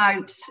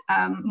about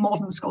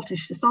modern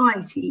Scottish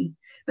society,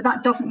 but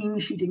that doesn't mean we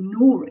should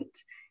ignore it.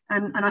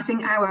 And I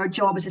think our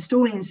job as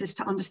historians is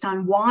to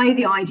understand why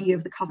the idea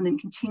of the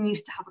Covenant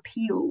continues to have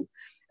appeal,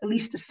 at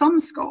least to some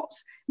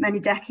Scots, many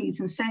decades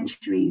and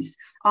centuries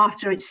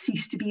after it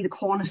ceased to be the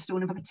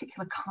cornerstone of a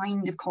particular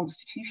kind of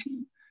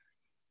constitution.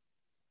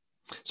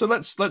 So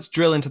let's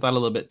drill into that a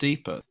little bit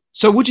deeper.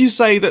 So would you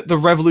say that the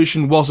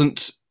revolution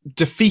wasn't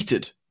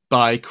defeated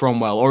by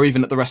Cromwell, or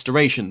even at the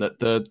Restoration, that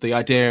the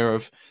idea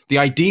of the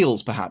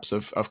ideals perhaps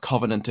of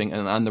covenanting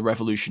and the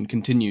revolution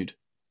continued?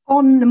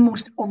 On the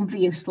most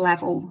obvious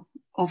level,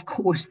 of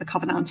course, the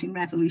Covenanting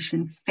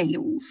revolution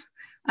fails.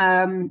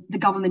 The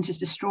government is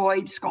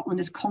destroyed, Scotland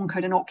is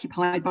conquered and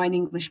occupied by an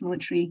English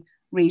military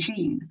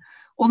regime.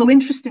 Although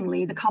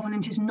interestingly, the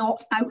Covenant is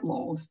not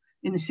outlawed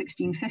in the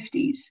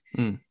 1650s.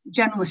 The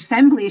General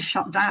Assembly is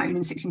shut down in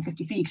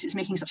 1653 because it's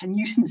making such a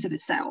nuisance of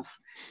itself.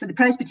 But the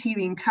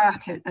Presbyterian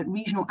Kirk at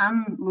regional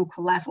and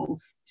local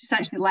level is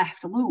essentially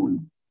left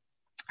alone.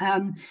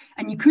 And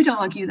you could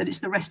argue that it's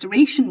the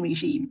Restoration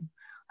regime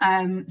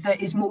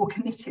that is more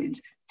committed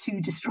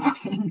to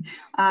destroying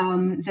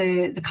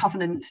the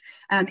Covenant.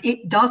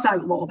 It does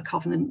outlaw the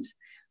Covenant,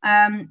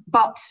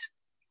 but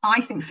I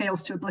think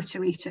fails to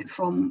obliterate it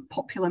from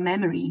popular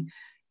memory,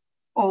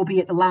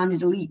 albeit the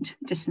landed elite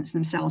distance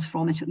themselves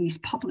from it, at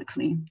least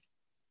publicly.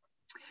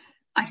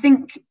 I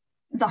think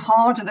the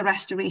harder the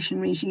Restoration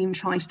regime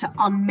tries to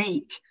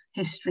unmake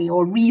history,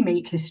 or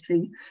remake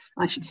history,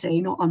 I should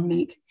say, not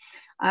unmake,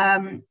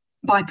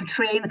 by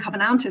portraying the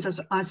Covenanters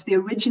as the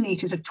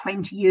originators of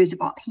 20 years of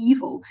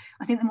upheaval,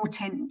 I think the more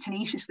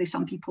tenaciously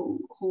some people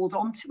hold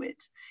on to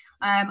it.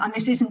 And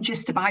this isn't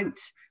just about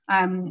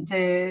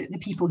the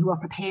people who are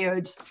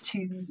prepared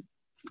to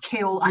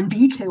kill and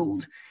be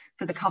killed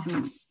for the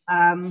Covenant.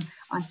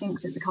 I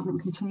think that the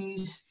Covenant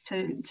continues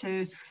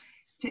to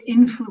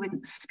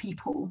influence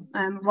people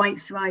right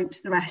throughout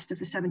the rest of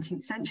the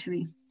 17th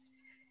century.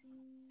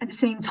 At the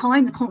same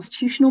time, the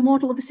constitutional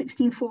model of the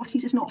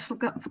 1640s is not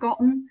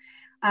forgotten.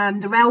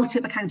 The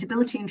relative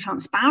accountability and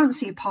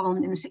transparency of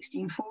Parliament in the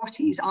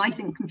 1640s, I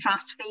think,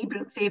 contrasts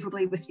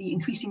favourably with the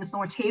increasing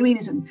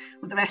authoritarianism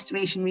of the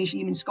Restoration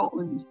regime in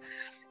Scotland.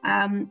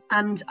 And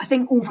I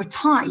think over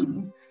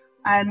time,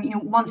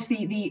 once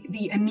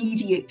the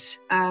immediate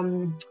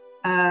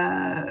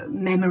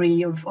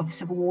memory of the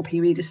Civil War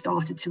period has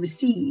started to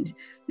recede,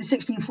 the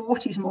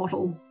 1640s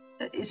model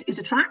is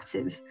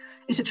attractive.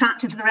 It's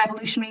attractive to the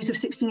revolutionaries of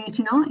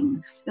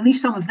 1689. At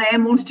least some of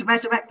them wanted to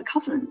resurrect the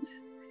covenant.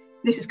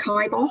 This is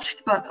kiboshed,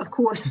 but of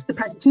course the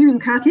Presbyterian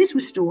Kirk is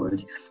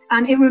restored,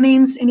 and it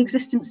remains in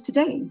existence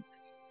today.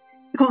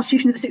 The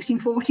Constitution of the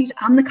 1640s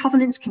and the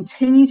Covenants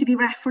continue to be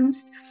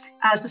referenced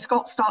as the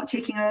Scots start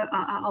taking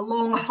a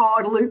long,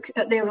 hard look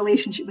at their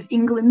relationship with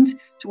England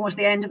towards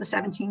the end of the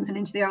 17th and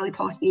into the early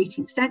part of the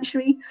 18th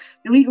century.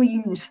 The regal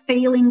union is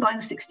failing by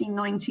the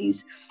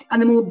 1690s,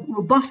 and the more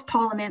robust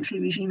parliamentary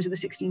regimes of the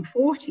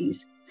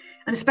 1640s,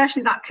 and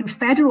especially that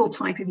confederal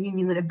type of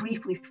union that had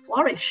briefly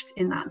flourished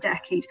in that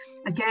decade,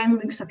 again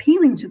looks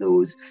appealing to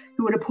those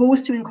who are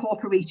opposed to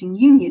incorporating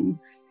union,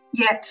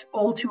 yet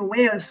all too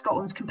aware of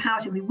Scotland's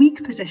comparatively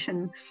weak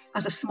position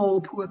as a small,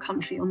 poor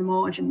country on the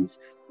margins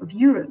of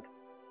Europe.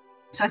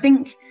 So I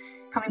think,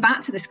 coming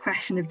back to this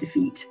question of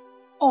defeat,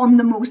 on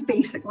the most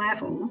basic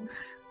level,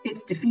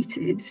 it's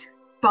defeated,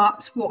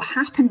 but what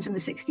happens in the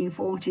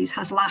 1640s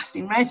has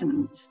lasting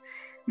resonance.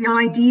 The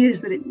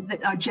ideas that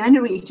are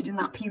generated in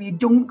that period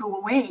don't go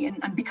away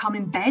and become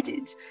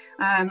embedded,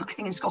 I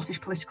think, in Scottish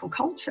political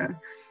culture.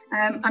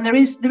 And there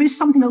is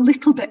something a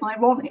little bit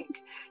ironic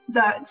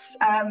that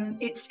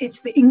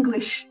it's the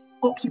English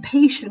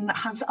occupation that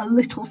has a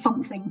little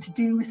something to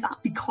do with that,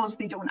 because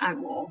they don't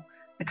outlaw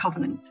the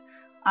Covenant.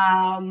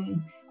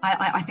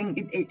 I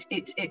think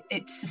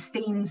it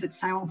sustains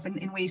itself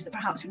in ways that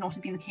perhaps would not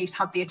have been the case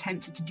had they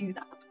attempted to do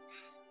that.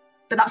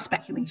 But that's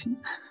speculation.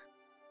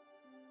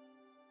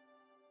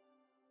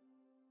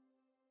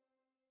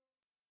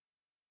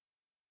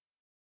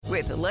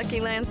 With the Lucky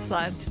Land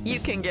Slots, you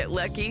can get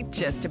lucky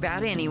just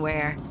about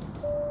anywhere.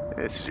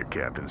 This is your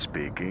captain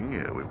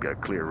speaking. We've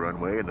got clear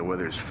runway and the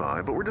weather's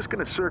fine, but we're just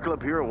going to circle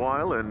up here a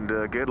while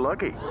and get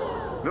lucky.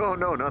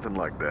 No, nothing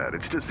like that.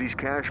 It's just these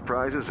cash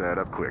prizes add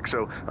up quick.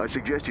 So I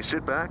suggest you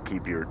sit back,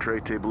 keep your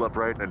tray table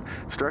upright, and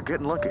start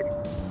getting lucky.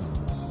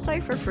 Play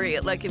for free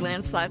at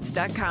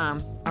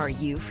LuckyLandSlots.com. Are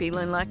you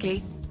feeling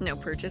lucky? No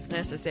purchase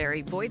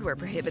necessary. Void where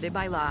prohibited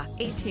by law.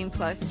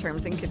 18+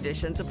 terms and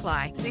conditions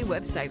apply. See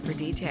website for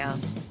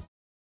details.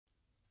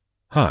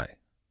 Hi,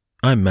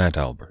 I'm Matt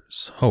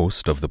Albers,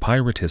 host of the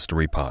Pirate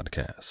History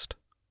Podcast.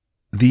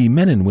 The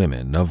men and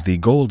women of the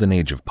golden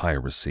age of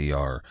piracy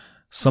are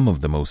some of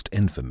the most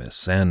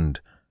infamous and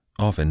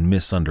often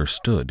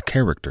misunderstood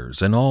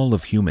characters in all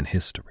of human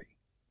history.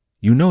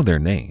 You know their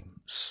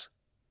names: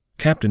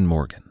 Captain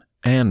Morgan,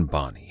 Anne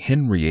Bonny,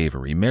 Henry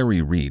Avery,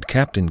 Mary Read,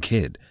 Captain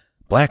Kidd,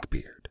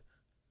 Blackbeard.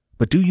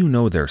 But do you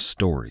know their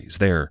stories,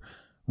 their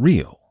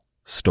real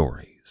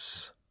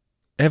stories?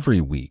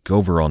 Every week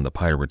over on the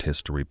Pirate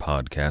History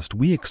Podcast,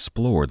 we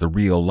explore the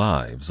real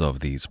lives of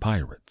these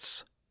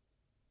pirates.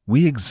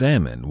 We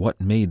examine what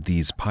made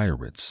these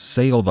pirates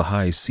sail the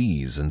high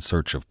seas in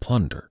search of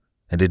plunder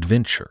and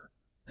adventure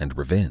and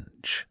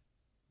revenge.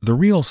 The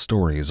real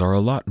stories are a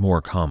lot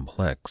more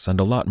complex and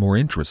a lot more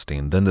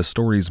interesting than the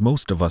stories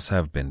most of us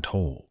have been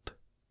told.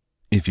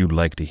 If you'd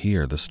like to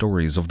hear the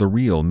stories of the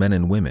real men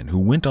and women who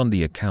went on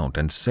the account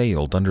and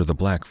sailed under the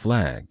black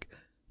flag,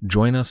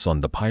 join us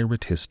on the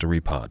Pirate History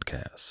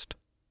Podcast.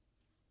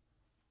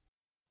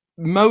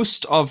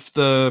 Most of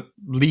the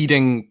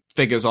leading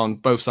figures on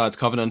both sides,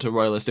 Covenant or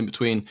Royalist in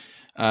between,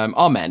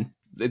 are men.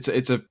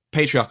 It's a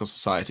patriarchal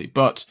society.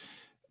 But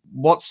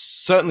what's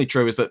certainly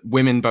true is that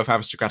women, both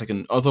aristocratic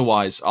and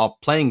otherwise, are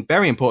playing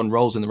very important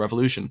roles in the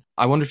revolution.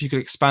 I wonder if you could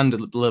expand a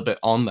little bit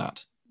on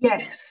that.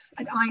 Yes,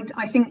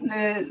 I think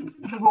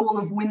the role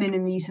of women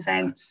in these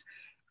events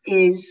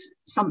is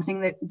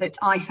something that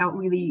I felt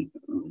really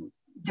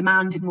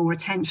demanded more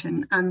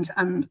attention, and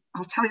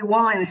I'll tell you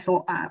why I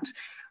thought that.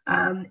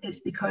 It's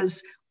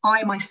because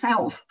I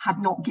myself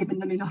had not given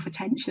them enough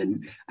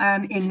attention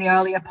in the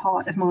earlier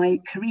part of my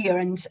career,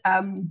 and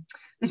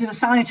this is a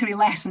salutary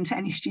lesson to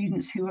any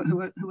students who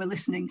are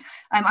listening.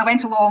 I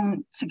went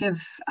along to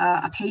give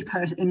a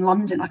paper in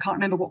London. I can't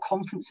remember what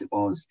conference it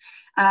was,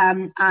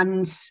 and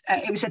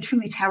it was a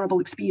truly terrible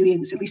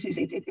experience. At least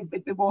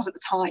it was at the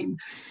time.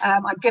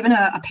 I'd given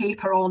a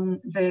paper on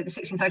the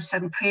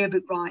 1637 prayer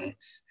book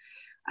riots.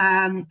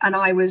 And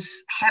I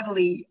was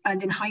heavily,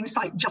 and in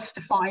hindsight,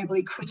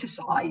 justifiably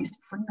criticised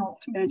for not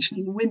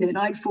mentioning women.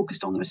 I'd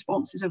focused on the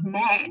responses of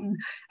men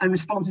and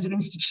responses of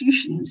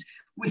institutions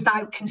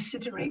without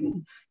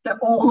considering that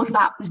all of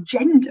that was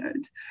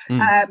gendered.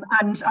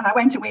 And I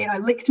went away and I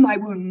licked my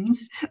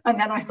wounds, and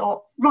then I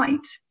thought,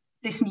 right,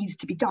 this needs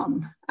to be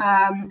done.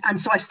 And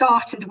so I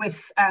started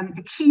with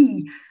the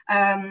key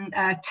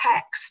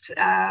text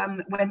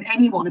when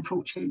anyone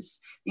approaches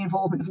the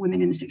involvement of women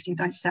in the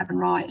 1637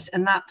 riots,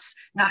 and that's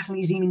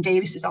Natalie Zeman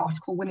Davis's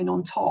article, Women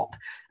on Top.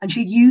 And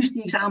she'd used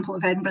the example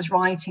of Edinburgh's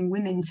rioting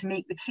women to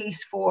make the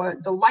case for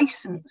the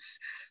licence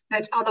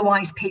that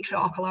otherwise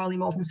patriarchal early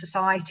modern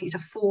societies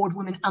afford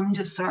women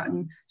under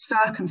certain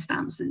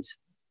circumstances.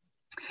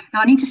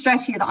 Now, I need to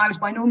stress here that I was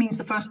by no means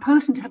the first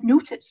person to have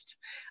noticed,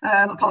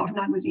 apart from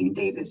Nan Rosine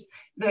Davies,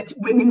 that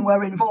women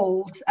were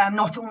involved,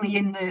 not only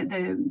in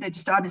the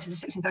disturbances of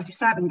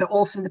 1637, but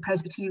also in the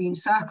Presbyterian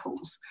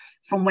circles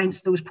from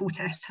whence those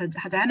protests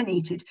had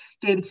emanated.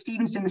 David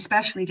Stevenson,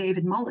 especially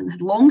David Mullen,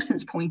 had long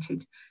since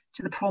pointed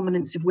to the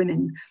prominence of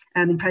women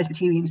in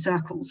Presbyterian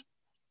circles.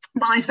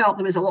 But I felt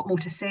there was a lot more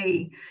to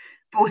say,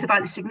 both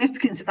about the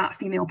significance of that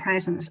female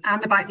presence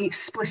and about the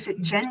explicit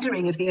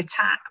gendering of the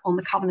attack on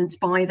the Covenants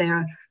by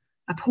their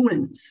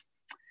opponents.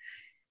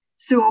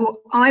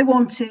 So I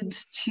wanted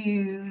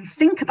to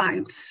think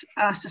about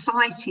a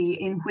society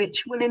in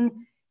which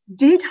women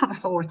did have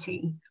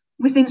authority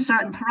within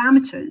certain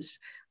parameters,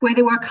 where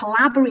they were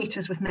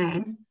collaborators with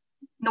men,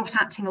 not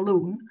acting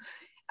alone,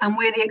 and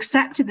where they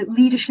accepted that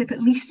leadership,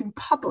 at least in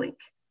public,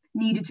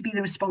 needed to be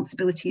the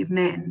responsibility of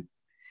men.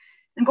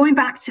 And going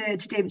back to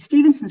David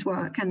Stevenson's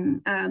work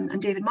and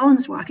David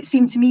Mullen's work, it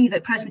seemed to me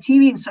that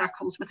Presbyterian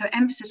circles, with their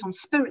emphasis on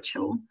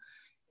spiritual,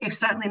 if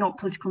certainly not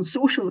political and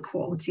social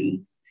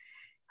equality,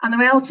 and the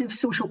relative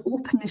social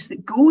openness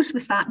that goes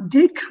with that,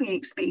 did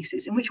create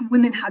spaces in which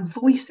women had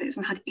voices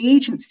and had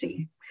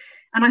agency.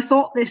 And I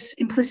thought this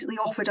implicitly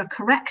offered a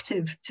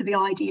corrective to the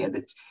idea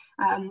that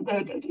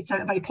it's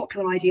a very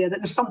popular idea that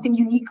there's something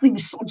uniquely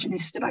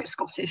misogynist about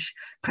Scottish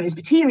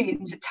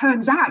Presbyterians. It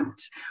turns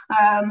out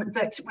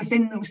that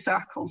within those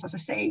circles, as I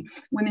say,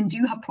 women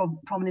do have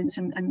prominence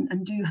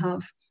and do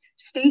have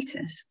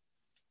status.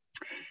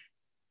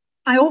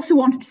 I also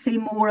wanted to say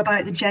more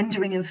about the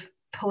gendering of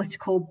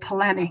political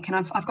polemic, and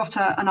I've got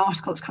an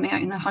article that's coming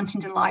out in the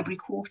Huntingdon Library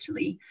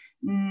Quarterly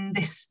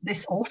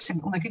this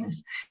autumn. Oh my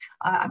goodness,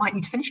 I might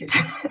need to finish it.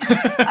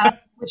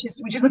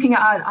 which is looking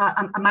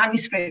at a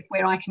manuscript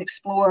where I can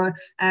explore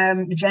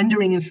the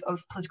gendering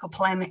of political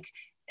polemic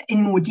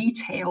in more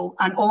detail,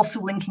 and also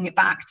linking it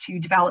back to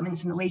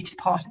developments in the later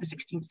part of the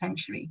 16th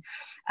century.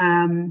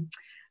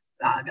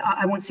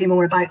 I won't say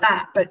more about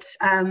that, but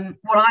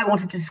what I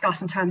wanted to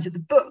discuss in terms of the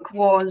book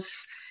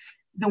was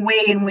the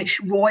way in which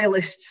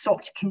royalists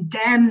sought to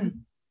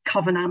condemn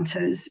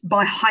Covenanters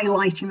by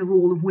highlighting the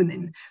role of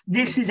women.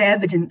 This is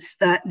evidence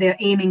that they're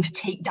aiming to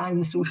take down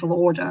the social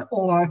order,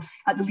 or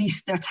at the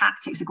least their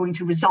tactics are going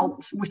to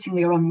result,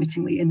 wittingly or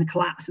unwittingly, in the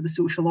collapse of the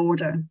social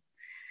order.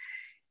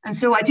 And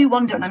so I do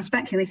wonder, and I'm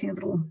speculating a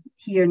little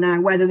here now,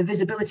 whether the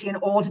visibility and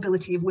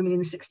audibility of women in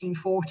the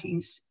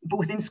 1640s,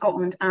 both in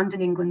Scotland and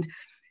in England,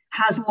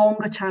 has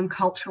longer term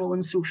cultural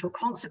and social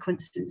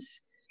consequences.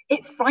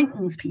 It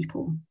frightens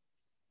people.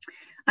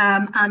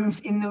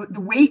 And in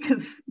the wake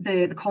of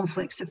the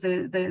conflicts of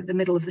the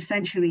middle of the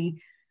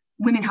century,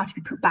 women had to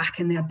be put back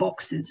in their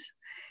boxes.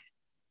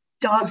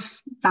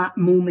 Does that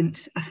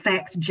moment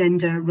affect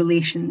gender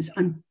relations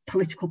and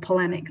political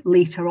polemic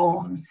later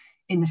on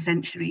in the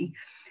century?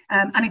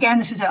 And again,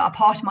 this was a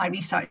part of my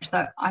research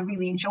that I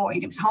really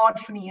enjoyed. It was hard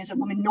for me as a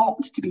woman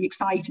not to be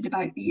excited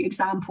about the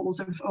examples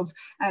of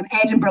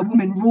Edinburgh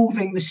women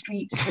roving the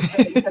streets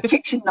with their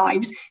kitchen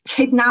knives,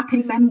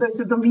 kidnapping members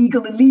of the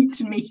legal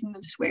elite and making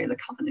them swear the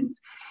Covenant.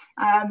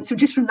 So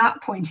just from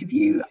that point of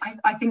view,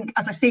 I think,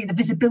 as I say, the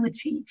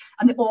visibility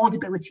and the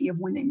audibility of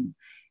women,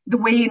 the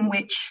way in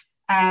which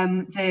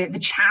the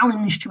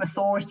challenge to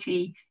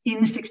authority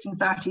in the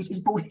 1630s is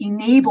both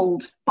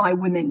enabled by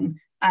women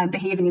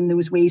behaving in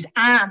those ways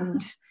and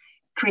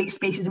create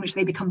spaces in which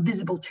they become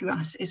visible to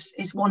us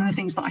is one of the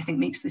things that I think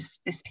makes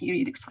this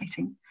period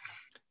exciting.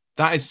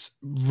 That is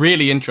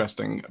really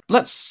interesting.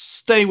 Let's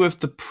stay with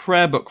the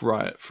prayer book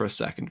riot for a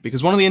second,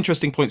 because one of the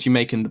interesting points you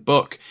make in the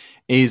book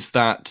is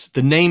that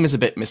the name is a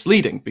bit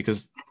misleading,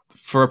 because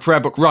for a prayer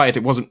book riot,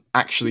 it wasn't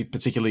actually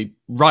particularly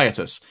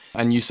riotous.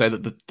 And you say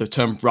that the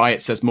term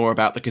riot says more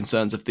about the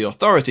concerns of the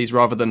authorities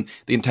rather than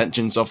the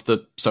intentions of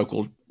the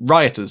so-called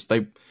rioters.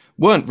 They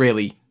weren't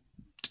really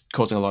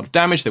causing a lot of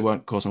damage. They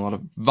weren't causing a lot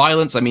of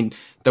violence. I mean,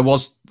 there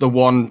was the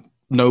one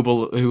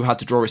noble who had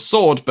to draw his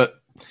sword,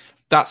 but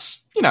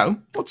that's, you know,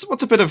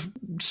 what's a bit of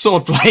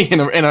sword play in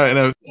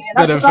a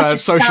bit of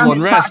social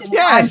unrest?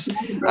 Yes,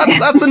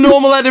 that's a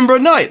normal Edinburgh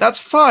night. That's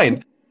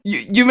fine.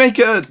 You make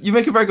a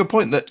very good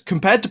point that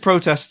compared to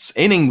protests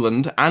in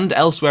England and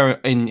elsewhere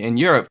in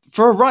Europe,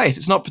 for a riot,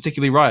 it's not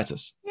particularly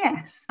riotous.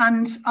 Yes,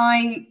 and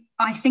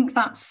I think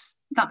that's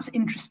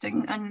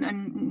interesting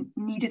and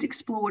needed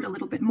explored a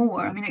little bit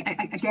more. I mean,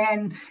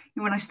 again,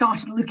 when I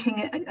started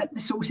looking at the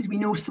sources we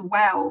know so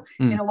well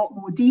in a lot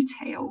more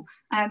detail,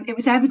 it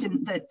was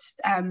evident that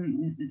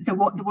there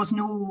was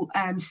no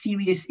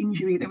serious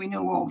injury that we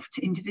know of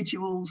to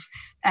individuals.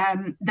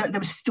 There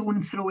was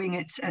stone throwing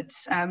at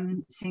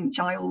St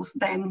Giles,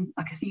 then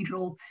a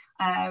cathedral.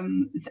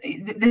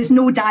 There's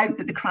no doubt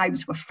that the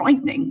crowds were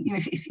frightening. You know,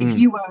 if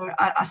you were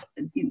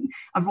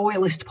a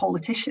royalist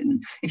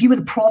politician, if you were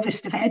the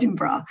provost of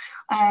Edinburgh,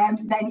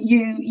 then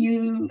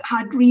you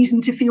had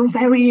reason to feel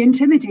very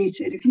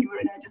intimidated if you were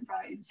in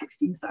Edinburgh in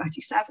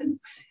 1637.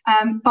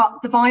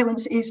 But the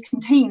violence is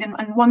contained,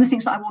 and one of the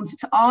things that I wanted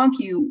to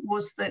argue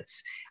was that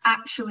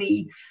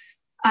actually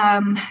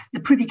the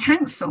Privy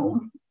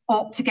Council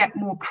ought to get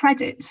more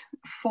credit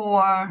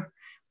for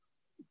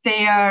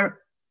their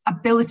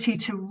ability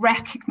to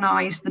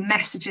recognise the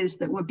messages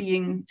that were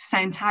being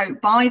sent out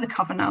by the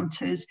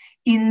Covenanters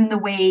in the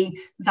way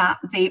that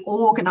they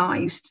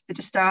organised the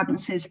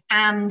disturbances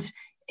and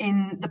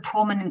in the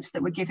prominence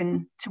that were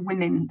given to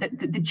women, that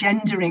the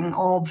gendering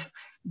of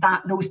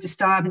those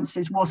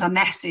disturbances was a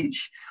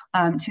message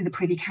to the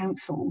Privy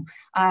Council,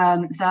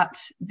 that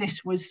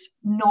this was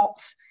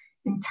not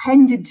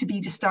intended to be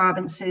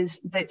disturbances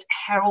that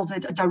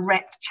heralded a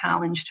direct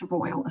challenge to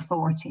royal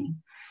authority.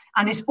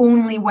 And it's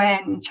only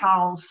when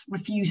Charles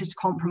refuses to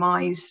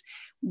compromise,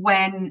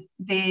 when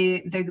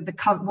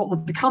what will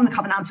become the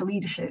Covenantal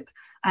leadership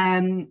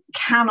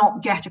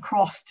cannot get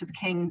across to the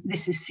king,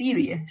 this is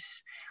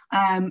serious,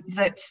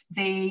 that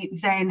they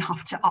then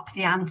have to up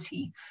the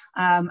ante,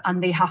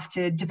 and they have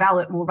to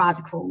develop more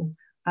radical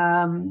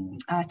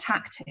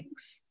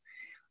tactics.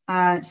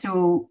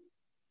 So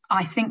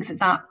I think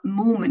that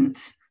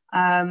moment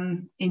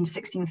in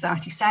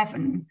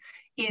 1637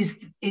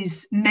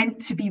 is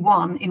meant to be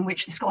one in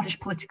which the Scottish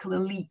political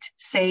elite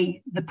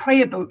say the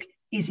prayer book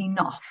is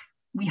enough.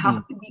 We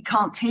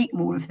can't take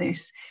more of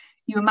this.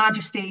 Your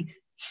Majesty,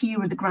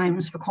 here are the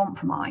grounds for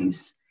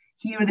compromise.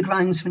 Here are the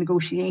grounds for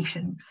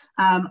negotiation.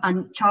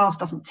 And Charles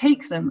doesn't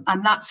take them.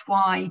 And that's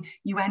why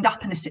you end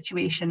up in a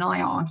situation,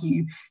 I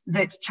argue,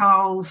 that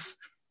Charles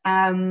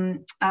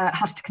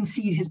has to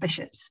concede his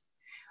bishops.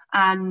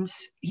 And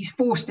he's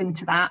forced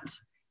into that.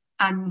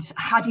 And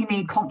had he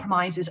made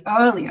compromises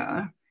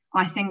earlier,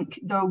 I think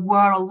there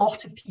were a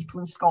lot of people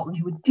in Scotland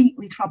who were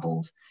deeply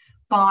troubled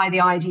by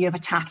the idea of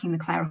attacking the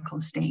clerical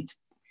estate.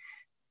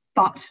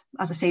 But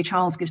as I say,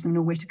 Charles gives them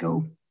nowhere to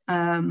go.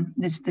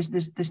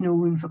 There's no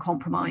room for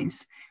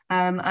compromise,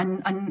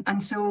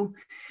 and so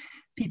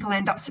people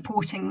end up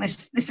supporting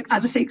this,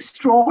 as I say,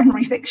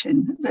 extraordinary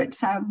fiction that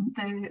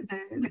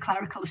the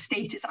clerical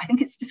estate is. I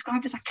think it's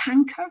described as a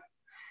canker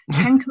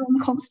on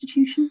the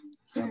constitution.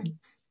 So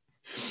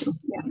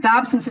yeah, the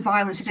absence of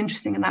violence is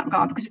interesting in that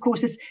regard, because of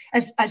course,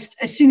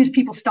 as soon as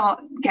people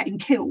start getting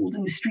killed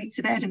in the streets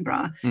of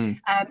Edinburgh,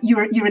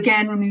 you're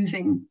again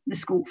removing the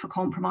scope for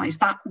compromise.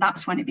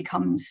 That's when it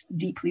becomes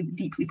deeply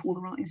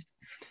polarized.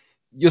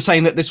 You're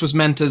saying that this was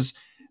meant as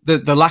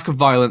the lack of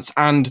violence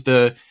and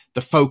the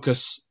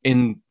focus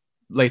in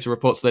later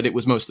reports that it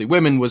was mostly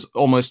women was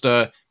almost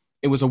a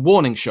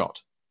warning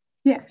shot.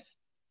 Yes.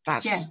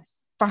 That's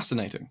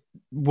fascinating.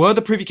 Were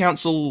the Privy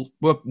Council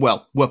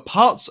were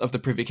parts of the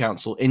Privy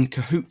Council in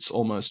cahoots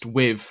almost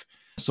with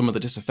some of the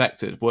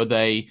disaffected? Were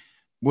they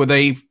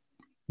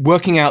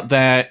working out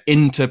their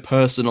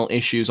interpersonal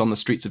issues on the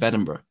streets of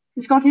Edinburgh?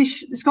 The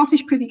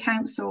Scottish Privy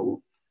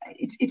Council,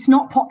 it's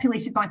not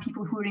populated by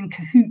people who are in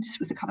cahoots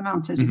with the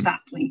Covenanters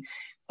exactly,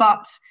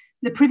 but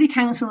the Privy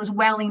Council is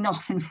well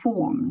enough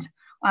informed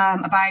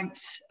about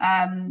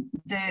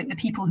the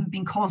people who've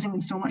been causing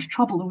them so much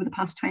trouble over the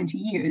past 20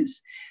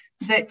 years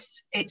that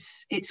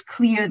it's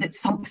clear that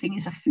something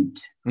is afoot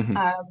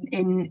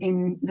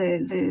in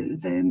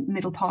the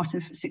middle part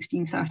of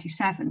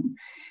 1637.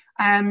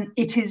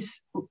 It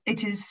is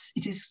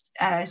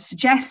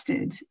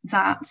suggested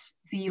that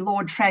the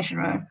Lord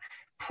Treasurer,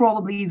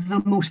 probably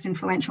the most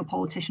influential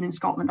politician in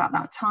Scotland at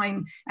that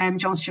time,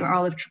 John Stewart,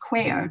 Earl of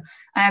Traquair,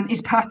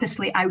 is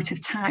purposely out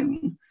of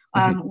town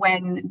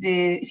when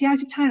is he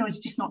out of town or does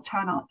he just not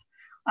turn up?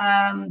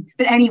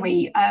 But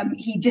anyway,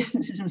 he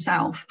distances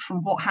himself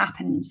from what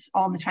happens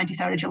on the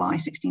 23rd of July,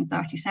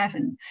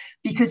 1637,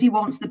 because he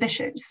wants the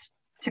bishops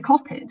to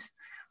cop it.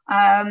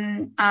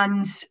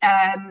 And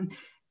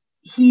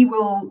he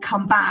will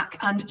come back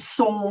and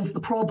solve the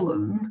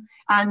problem.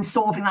 And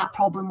solving that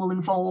problem will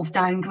involve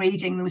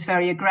downgrading those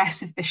very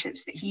aggressive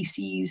bishops that he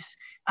sees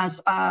as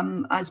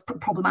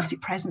problematic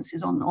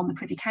presences on the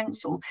Privy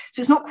Council. So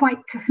it's not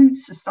quite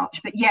cahoots as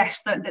such, but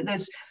yes,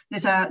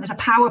 there's a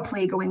power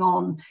play going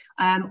on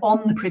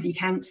the Privy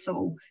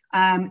Council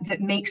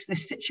that makes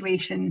this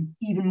situation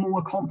even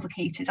more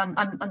complicated,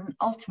 and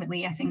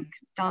ultimately, I think,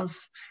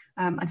 does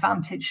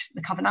advantage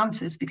the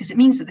Covenanters, because it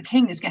means that the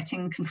king is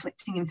getting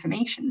conflicting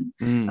information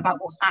about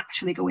what's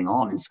actually going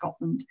on in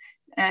Scotland.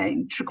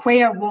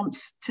 Traquair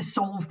wants to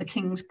solve the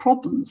king's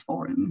problems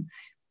for him,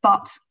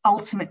 but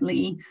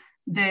ultimately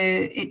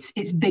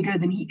it's bigger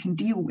than he can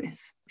deal with.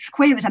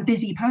 Traquair is a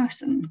busy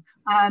person,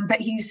 but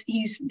he's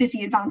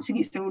busy advancing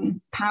his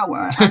own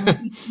power,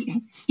 and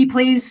he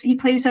plays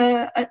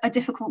a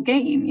difficult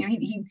game. You know,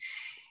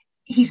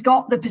 he's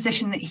got the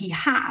position that he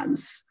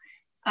has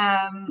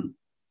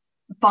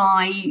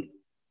by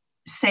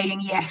saying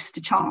yes to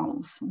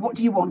Charles. What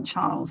do you want,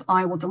 Charles?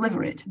 I will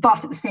deliver it.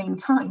 But at the same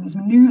time, he's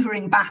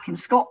manoeuvring back in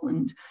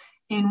Scotland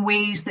in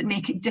ways that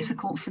make it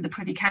difficult for the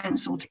Privy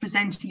Council to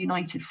present a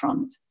united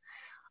front.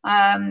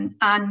 And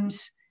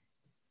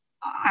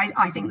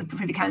I think the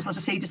Privy Council, as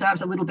I say,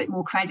 deserves a little bit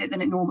more credit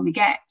than it normally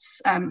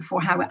gets for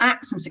how it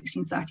acts in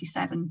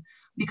 1637,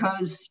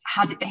 because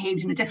had it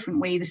behaved in a different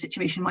way, the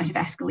situation might have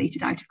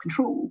escalated out of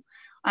control.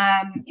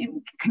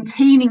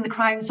 Containing the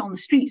crowds on the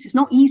streets is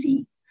not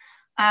easy.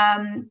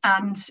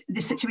 And the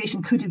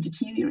situation could have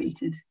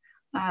deteriorated.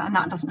 And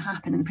that doesn't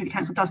happen, and the Privy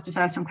Council does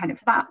deserve some credit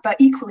for that. But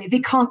equally, they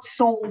can't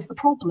solve the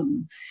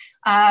problem.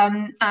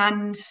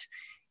 And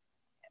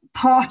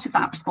part of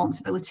that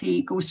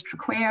responsibility goes to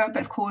Traquair,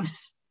 but of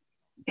course,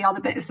 the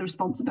other bit of the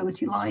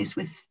responsibility lies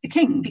with the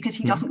King, because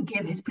he doesn't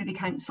give his Privy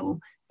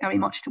Council very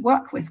much to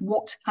work with.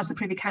 What has the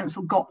Privy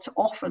Council got to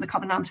offer the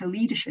Covenanter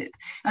leadership,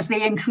 as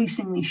they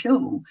increasingly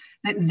show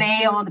that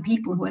they are the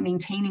people who are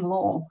maintaining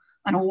law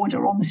and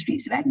order on the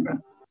streets of Edinburgh?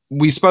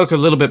 We spoke a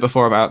little bit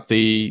before about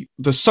the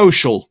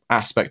social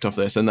aspect of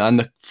this and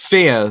the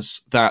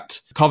fears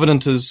that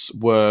Covenanters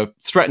were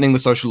threatening the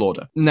social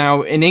order.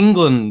 Now, in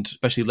England,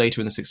 especially later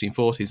in the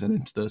 1640s and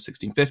into the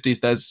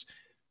 1650s,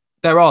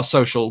 there are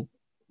social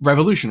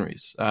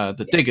revolutionaries,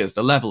 the diggers,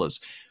 the levellers.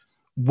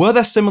 Were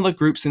there similar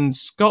groups in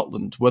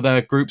Scotland? Were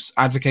there groups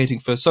advocating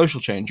for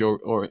social change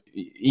or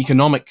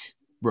economic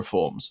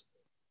reforms?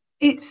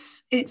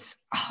 It's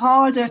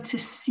harder to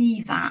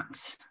see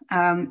that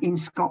in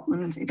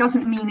Scotland. It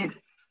doesn't mean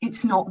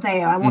it's not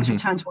there. I want to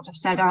return to what I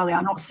said earlier.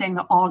 I'm not saying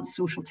there aren't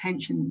social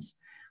tensions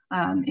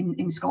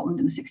in Scotland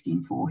in the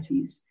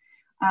 1640s.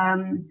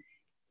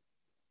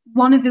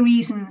 One of the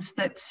reasons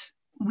that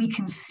we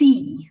can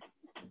see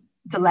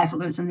the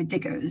levellers and the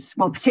diggers,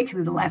 well,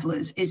 particularly the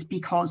levellers, is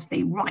because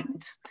they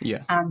write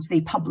and they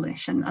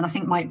publish. And I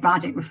think Mike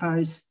Braddock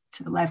refers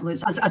to the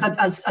levellers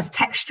as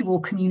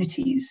textual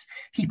communities,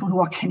 people who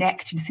are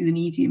connected through the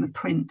medium of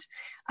print.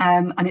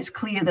 And it's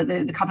clear that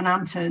the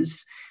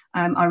Covenanters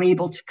are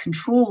able to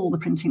control the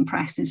printing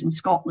presses in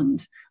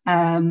Scotland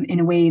in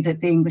a way that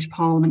the English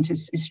Parliament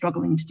is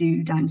struggling to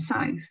do down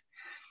south.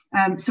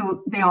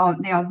 So they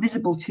are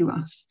visible to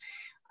us.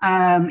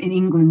 In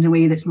England, in a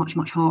way that's much,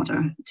 much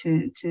harder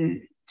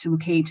to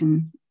locate.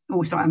 And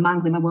I'm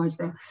mangling my words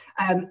there.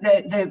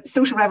 The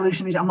social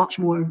revolutionaries are much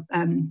more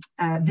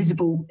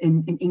visible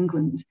in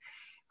England.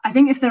 I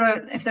think if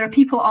there are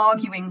people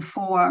arguing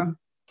for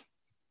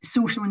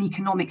social and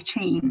economic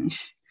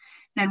change,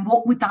 then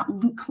what would that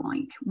look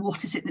like?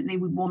 What is it that they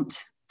would want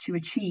to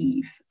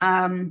achieve?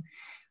 I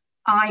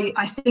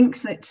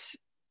think that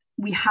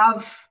we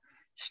have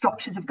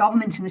structures of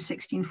government in the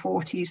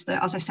 1640s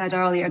that, as I said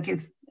earlier,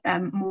 give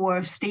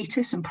more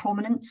status and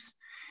prominence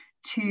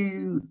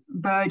to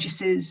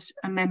burgesses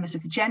and members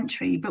of the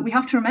gentry, but we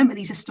have to remember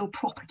these are still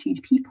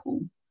propertied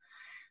people.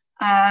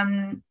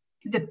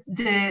 The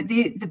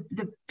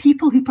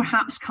people who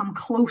perhaps come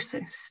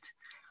closest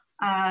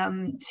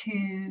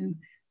to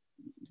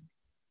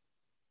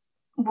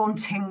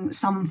wanting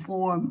some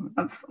form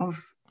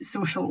of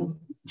social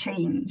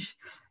change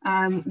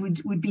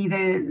would be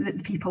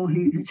the people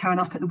who turn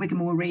up at the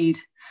Whigamore raid,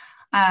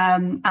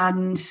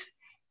 and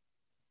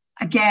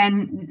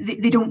again,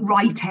 they don't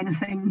write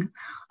anything.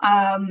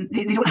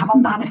 They don't have a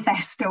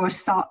manifesto as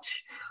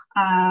such,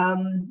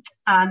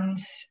 and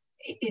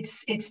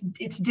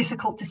it's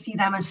difficult to see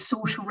them as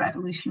social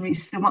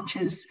revolutionaries so much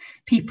as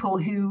people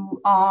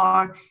who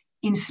are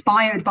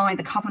inspired by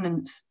the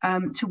Covenant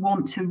to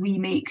want to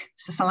remake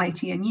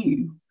society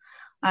anew.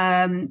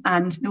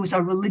 And those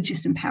are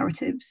religious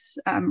imperatives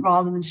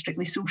rather than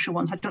strictly social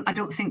ones. I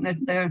don't think that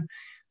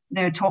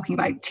they're talking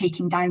about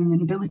taking down the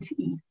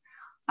nobility.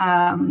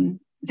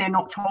 They're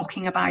not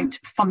talking about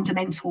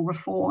fundamental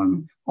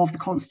reform of the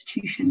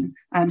constitution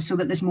so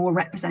that there's more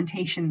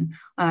representation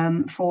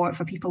for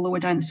people lower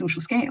down the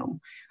social scale.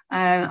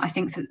 I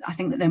think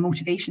that their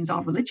motivations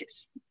are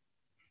religious.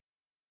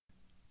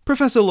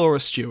 Professor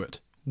Laura Stewart,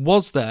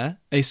 was there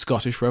a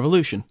Scottish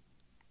Revolution?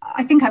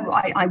 I think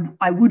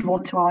I would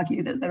want to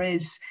argue that there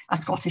is a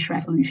Scottish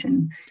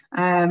Revolution.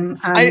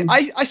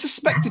 I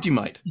suspected you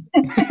might.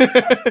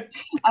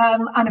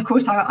 And of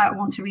course, I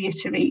want to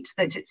reiterate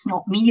that it's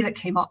not me that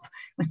came up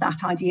with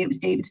that idea. It was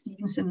David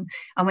Stevenson.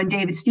 And when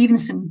David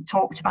Stevenson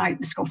talked about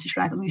the Scottish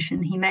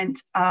Revolution, he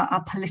meant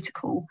a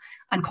political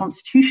and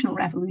constitutional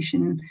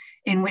revolution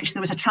in which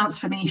there was a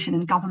transformation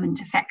in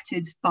government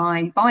effected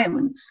by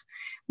violence.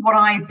 What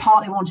I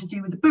partly wanted to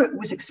do with the book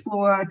was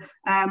explore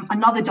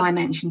another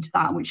dimension to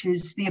that, which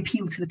is the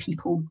appeal to the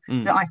people,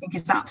 that I think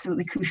is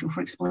absolutely crucial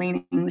for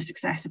explaining the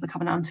success of the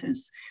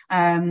Covenanters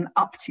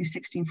up to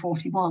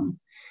 1641.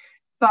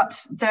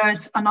 But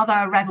there's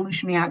another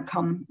revolutionary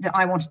outcome that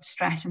I wanted to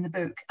stress in the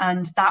book,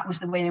 and that was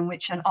the way in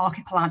which an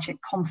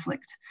archipelagic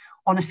conflict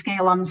on a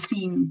scale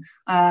unseen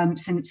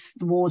since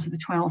the wars of the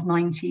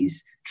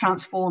 1290s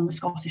transformed the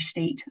Scottish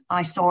state.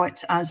 I saw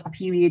it as a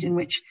period in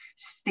which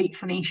state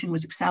formation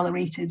was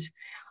accelerated,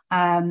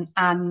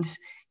 and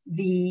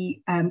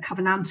the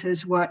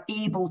Covenanters were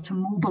able to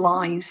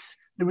mobilise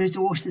the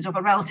resources of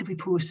a relatively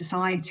poor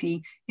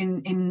society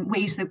in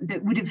ways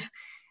that would have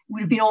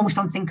been almost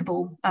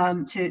unthinkable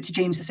to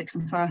James VI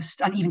and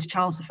first, and even to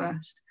Charles I.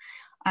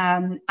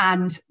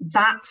 And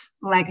that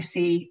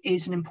legacy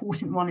is an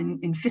important one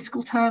in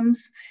fiscal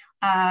terms.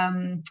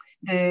 The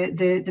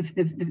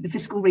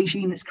fiscal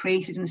regime that's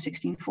created in the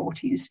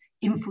 1640s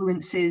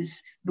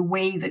influences the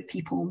way that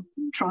people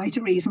try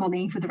to raise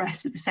money for the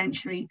rest of the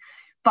century.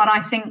 But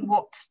I think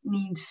what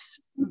needs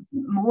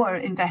more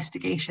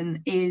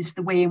investigation is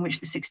the way in which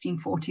the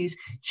 1640s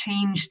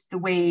changed the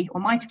way, or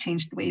might have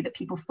changed the way, that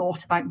people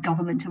thought about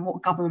government and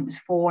what government was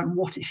for and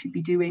what it should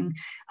be doing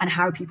and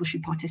how people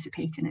should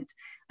participate in it.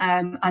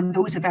 And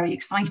those are very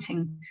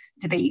exciting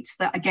debates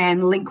that,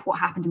 again, link what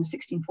happened in the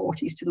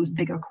 1640s to those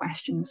bigger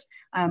questions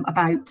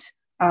about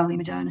early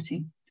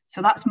modernity.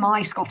 So that's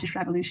my Scottish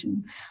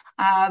Revolution.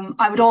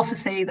 I would also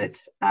say that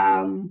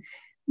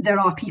there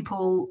are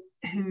people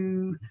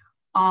who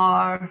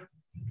are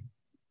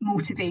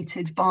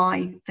motivated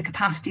by the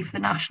capacity for the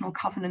national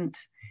covenant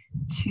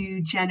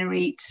to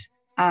generate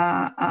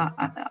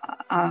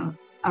a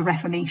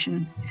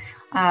reformation,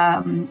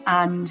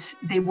 and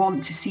they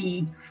want to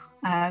see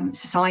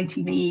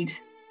society made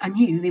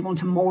anew. They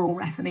want a moral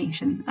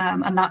reformation,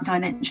 and that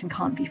dimension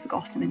can't be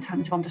forgotten in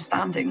terms of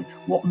understanding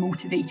what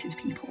motivated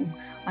people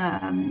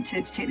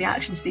to take the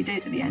actions they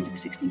did at the end of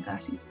the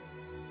 1630s.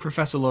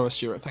 Professor Laura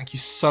Stewart, thank you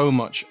so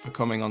much for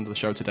coming onto the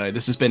show today.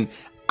 This has been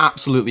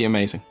absolutely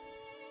amazing.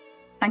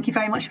 Thank you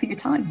very much for your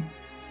time.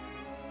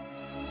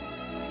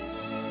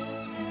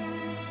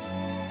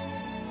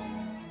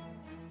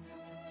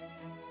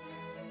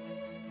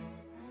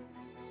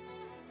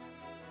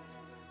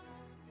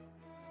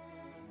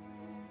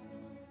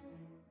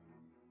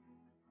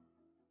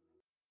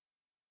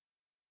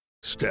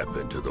 Step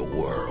into the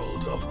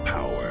world of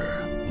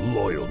power,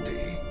 loyalty,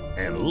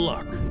 and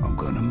luck. I'm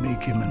gonna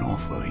make him an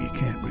offer he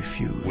can't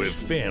refuse. With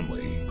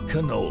family,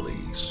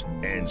 cannolis,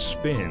 and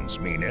spins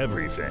mean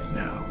everything.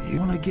 Now, you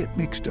wanna get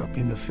mixed up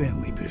in the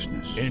family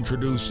business.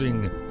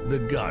 Introducing The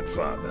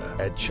Godfather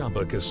at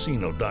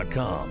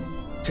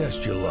ChumbaCasino.com.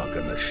 Test your luck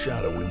in the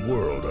shadowy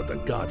world of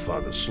The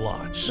Godfather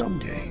slot.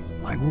 Someday,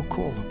 I will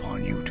call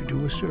upon you to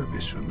do a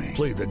service for me.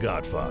 Play The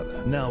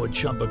Godfather, now at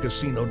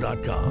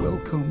ChumbaCasino.com.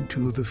 Welcome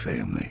to the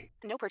family.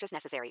 No purchase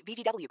necessary.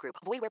 VGW Group.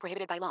 Void where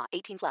prohibited by law.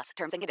 18+.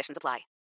 Terms and conditions apply.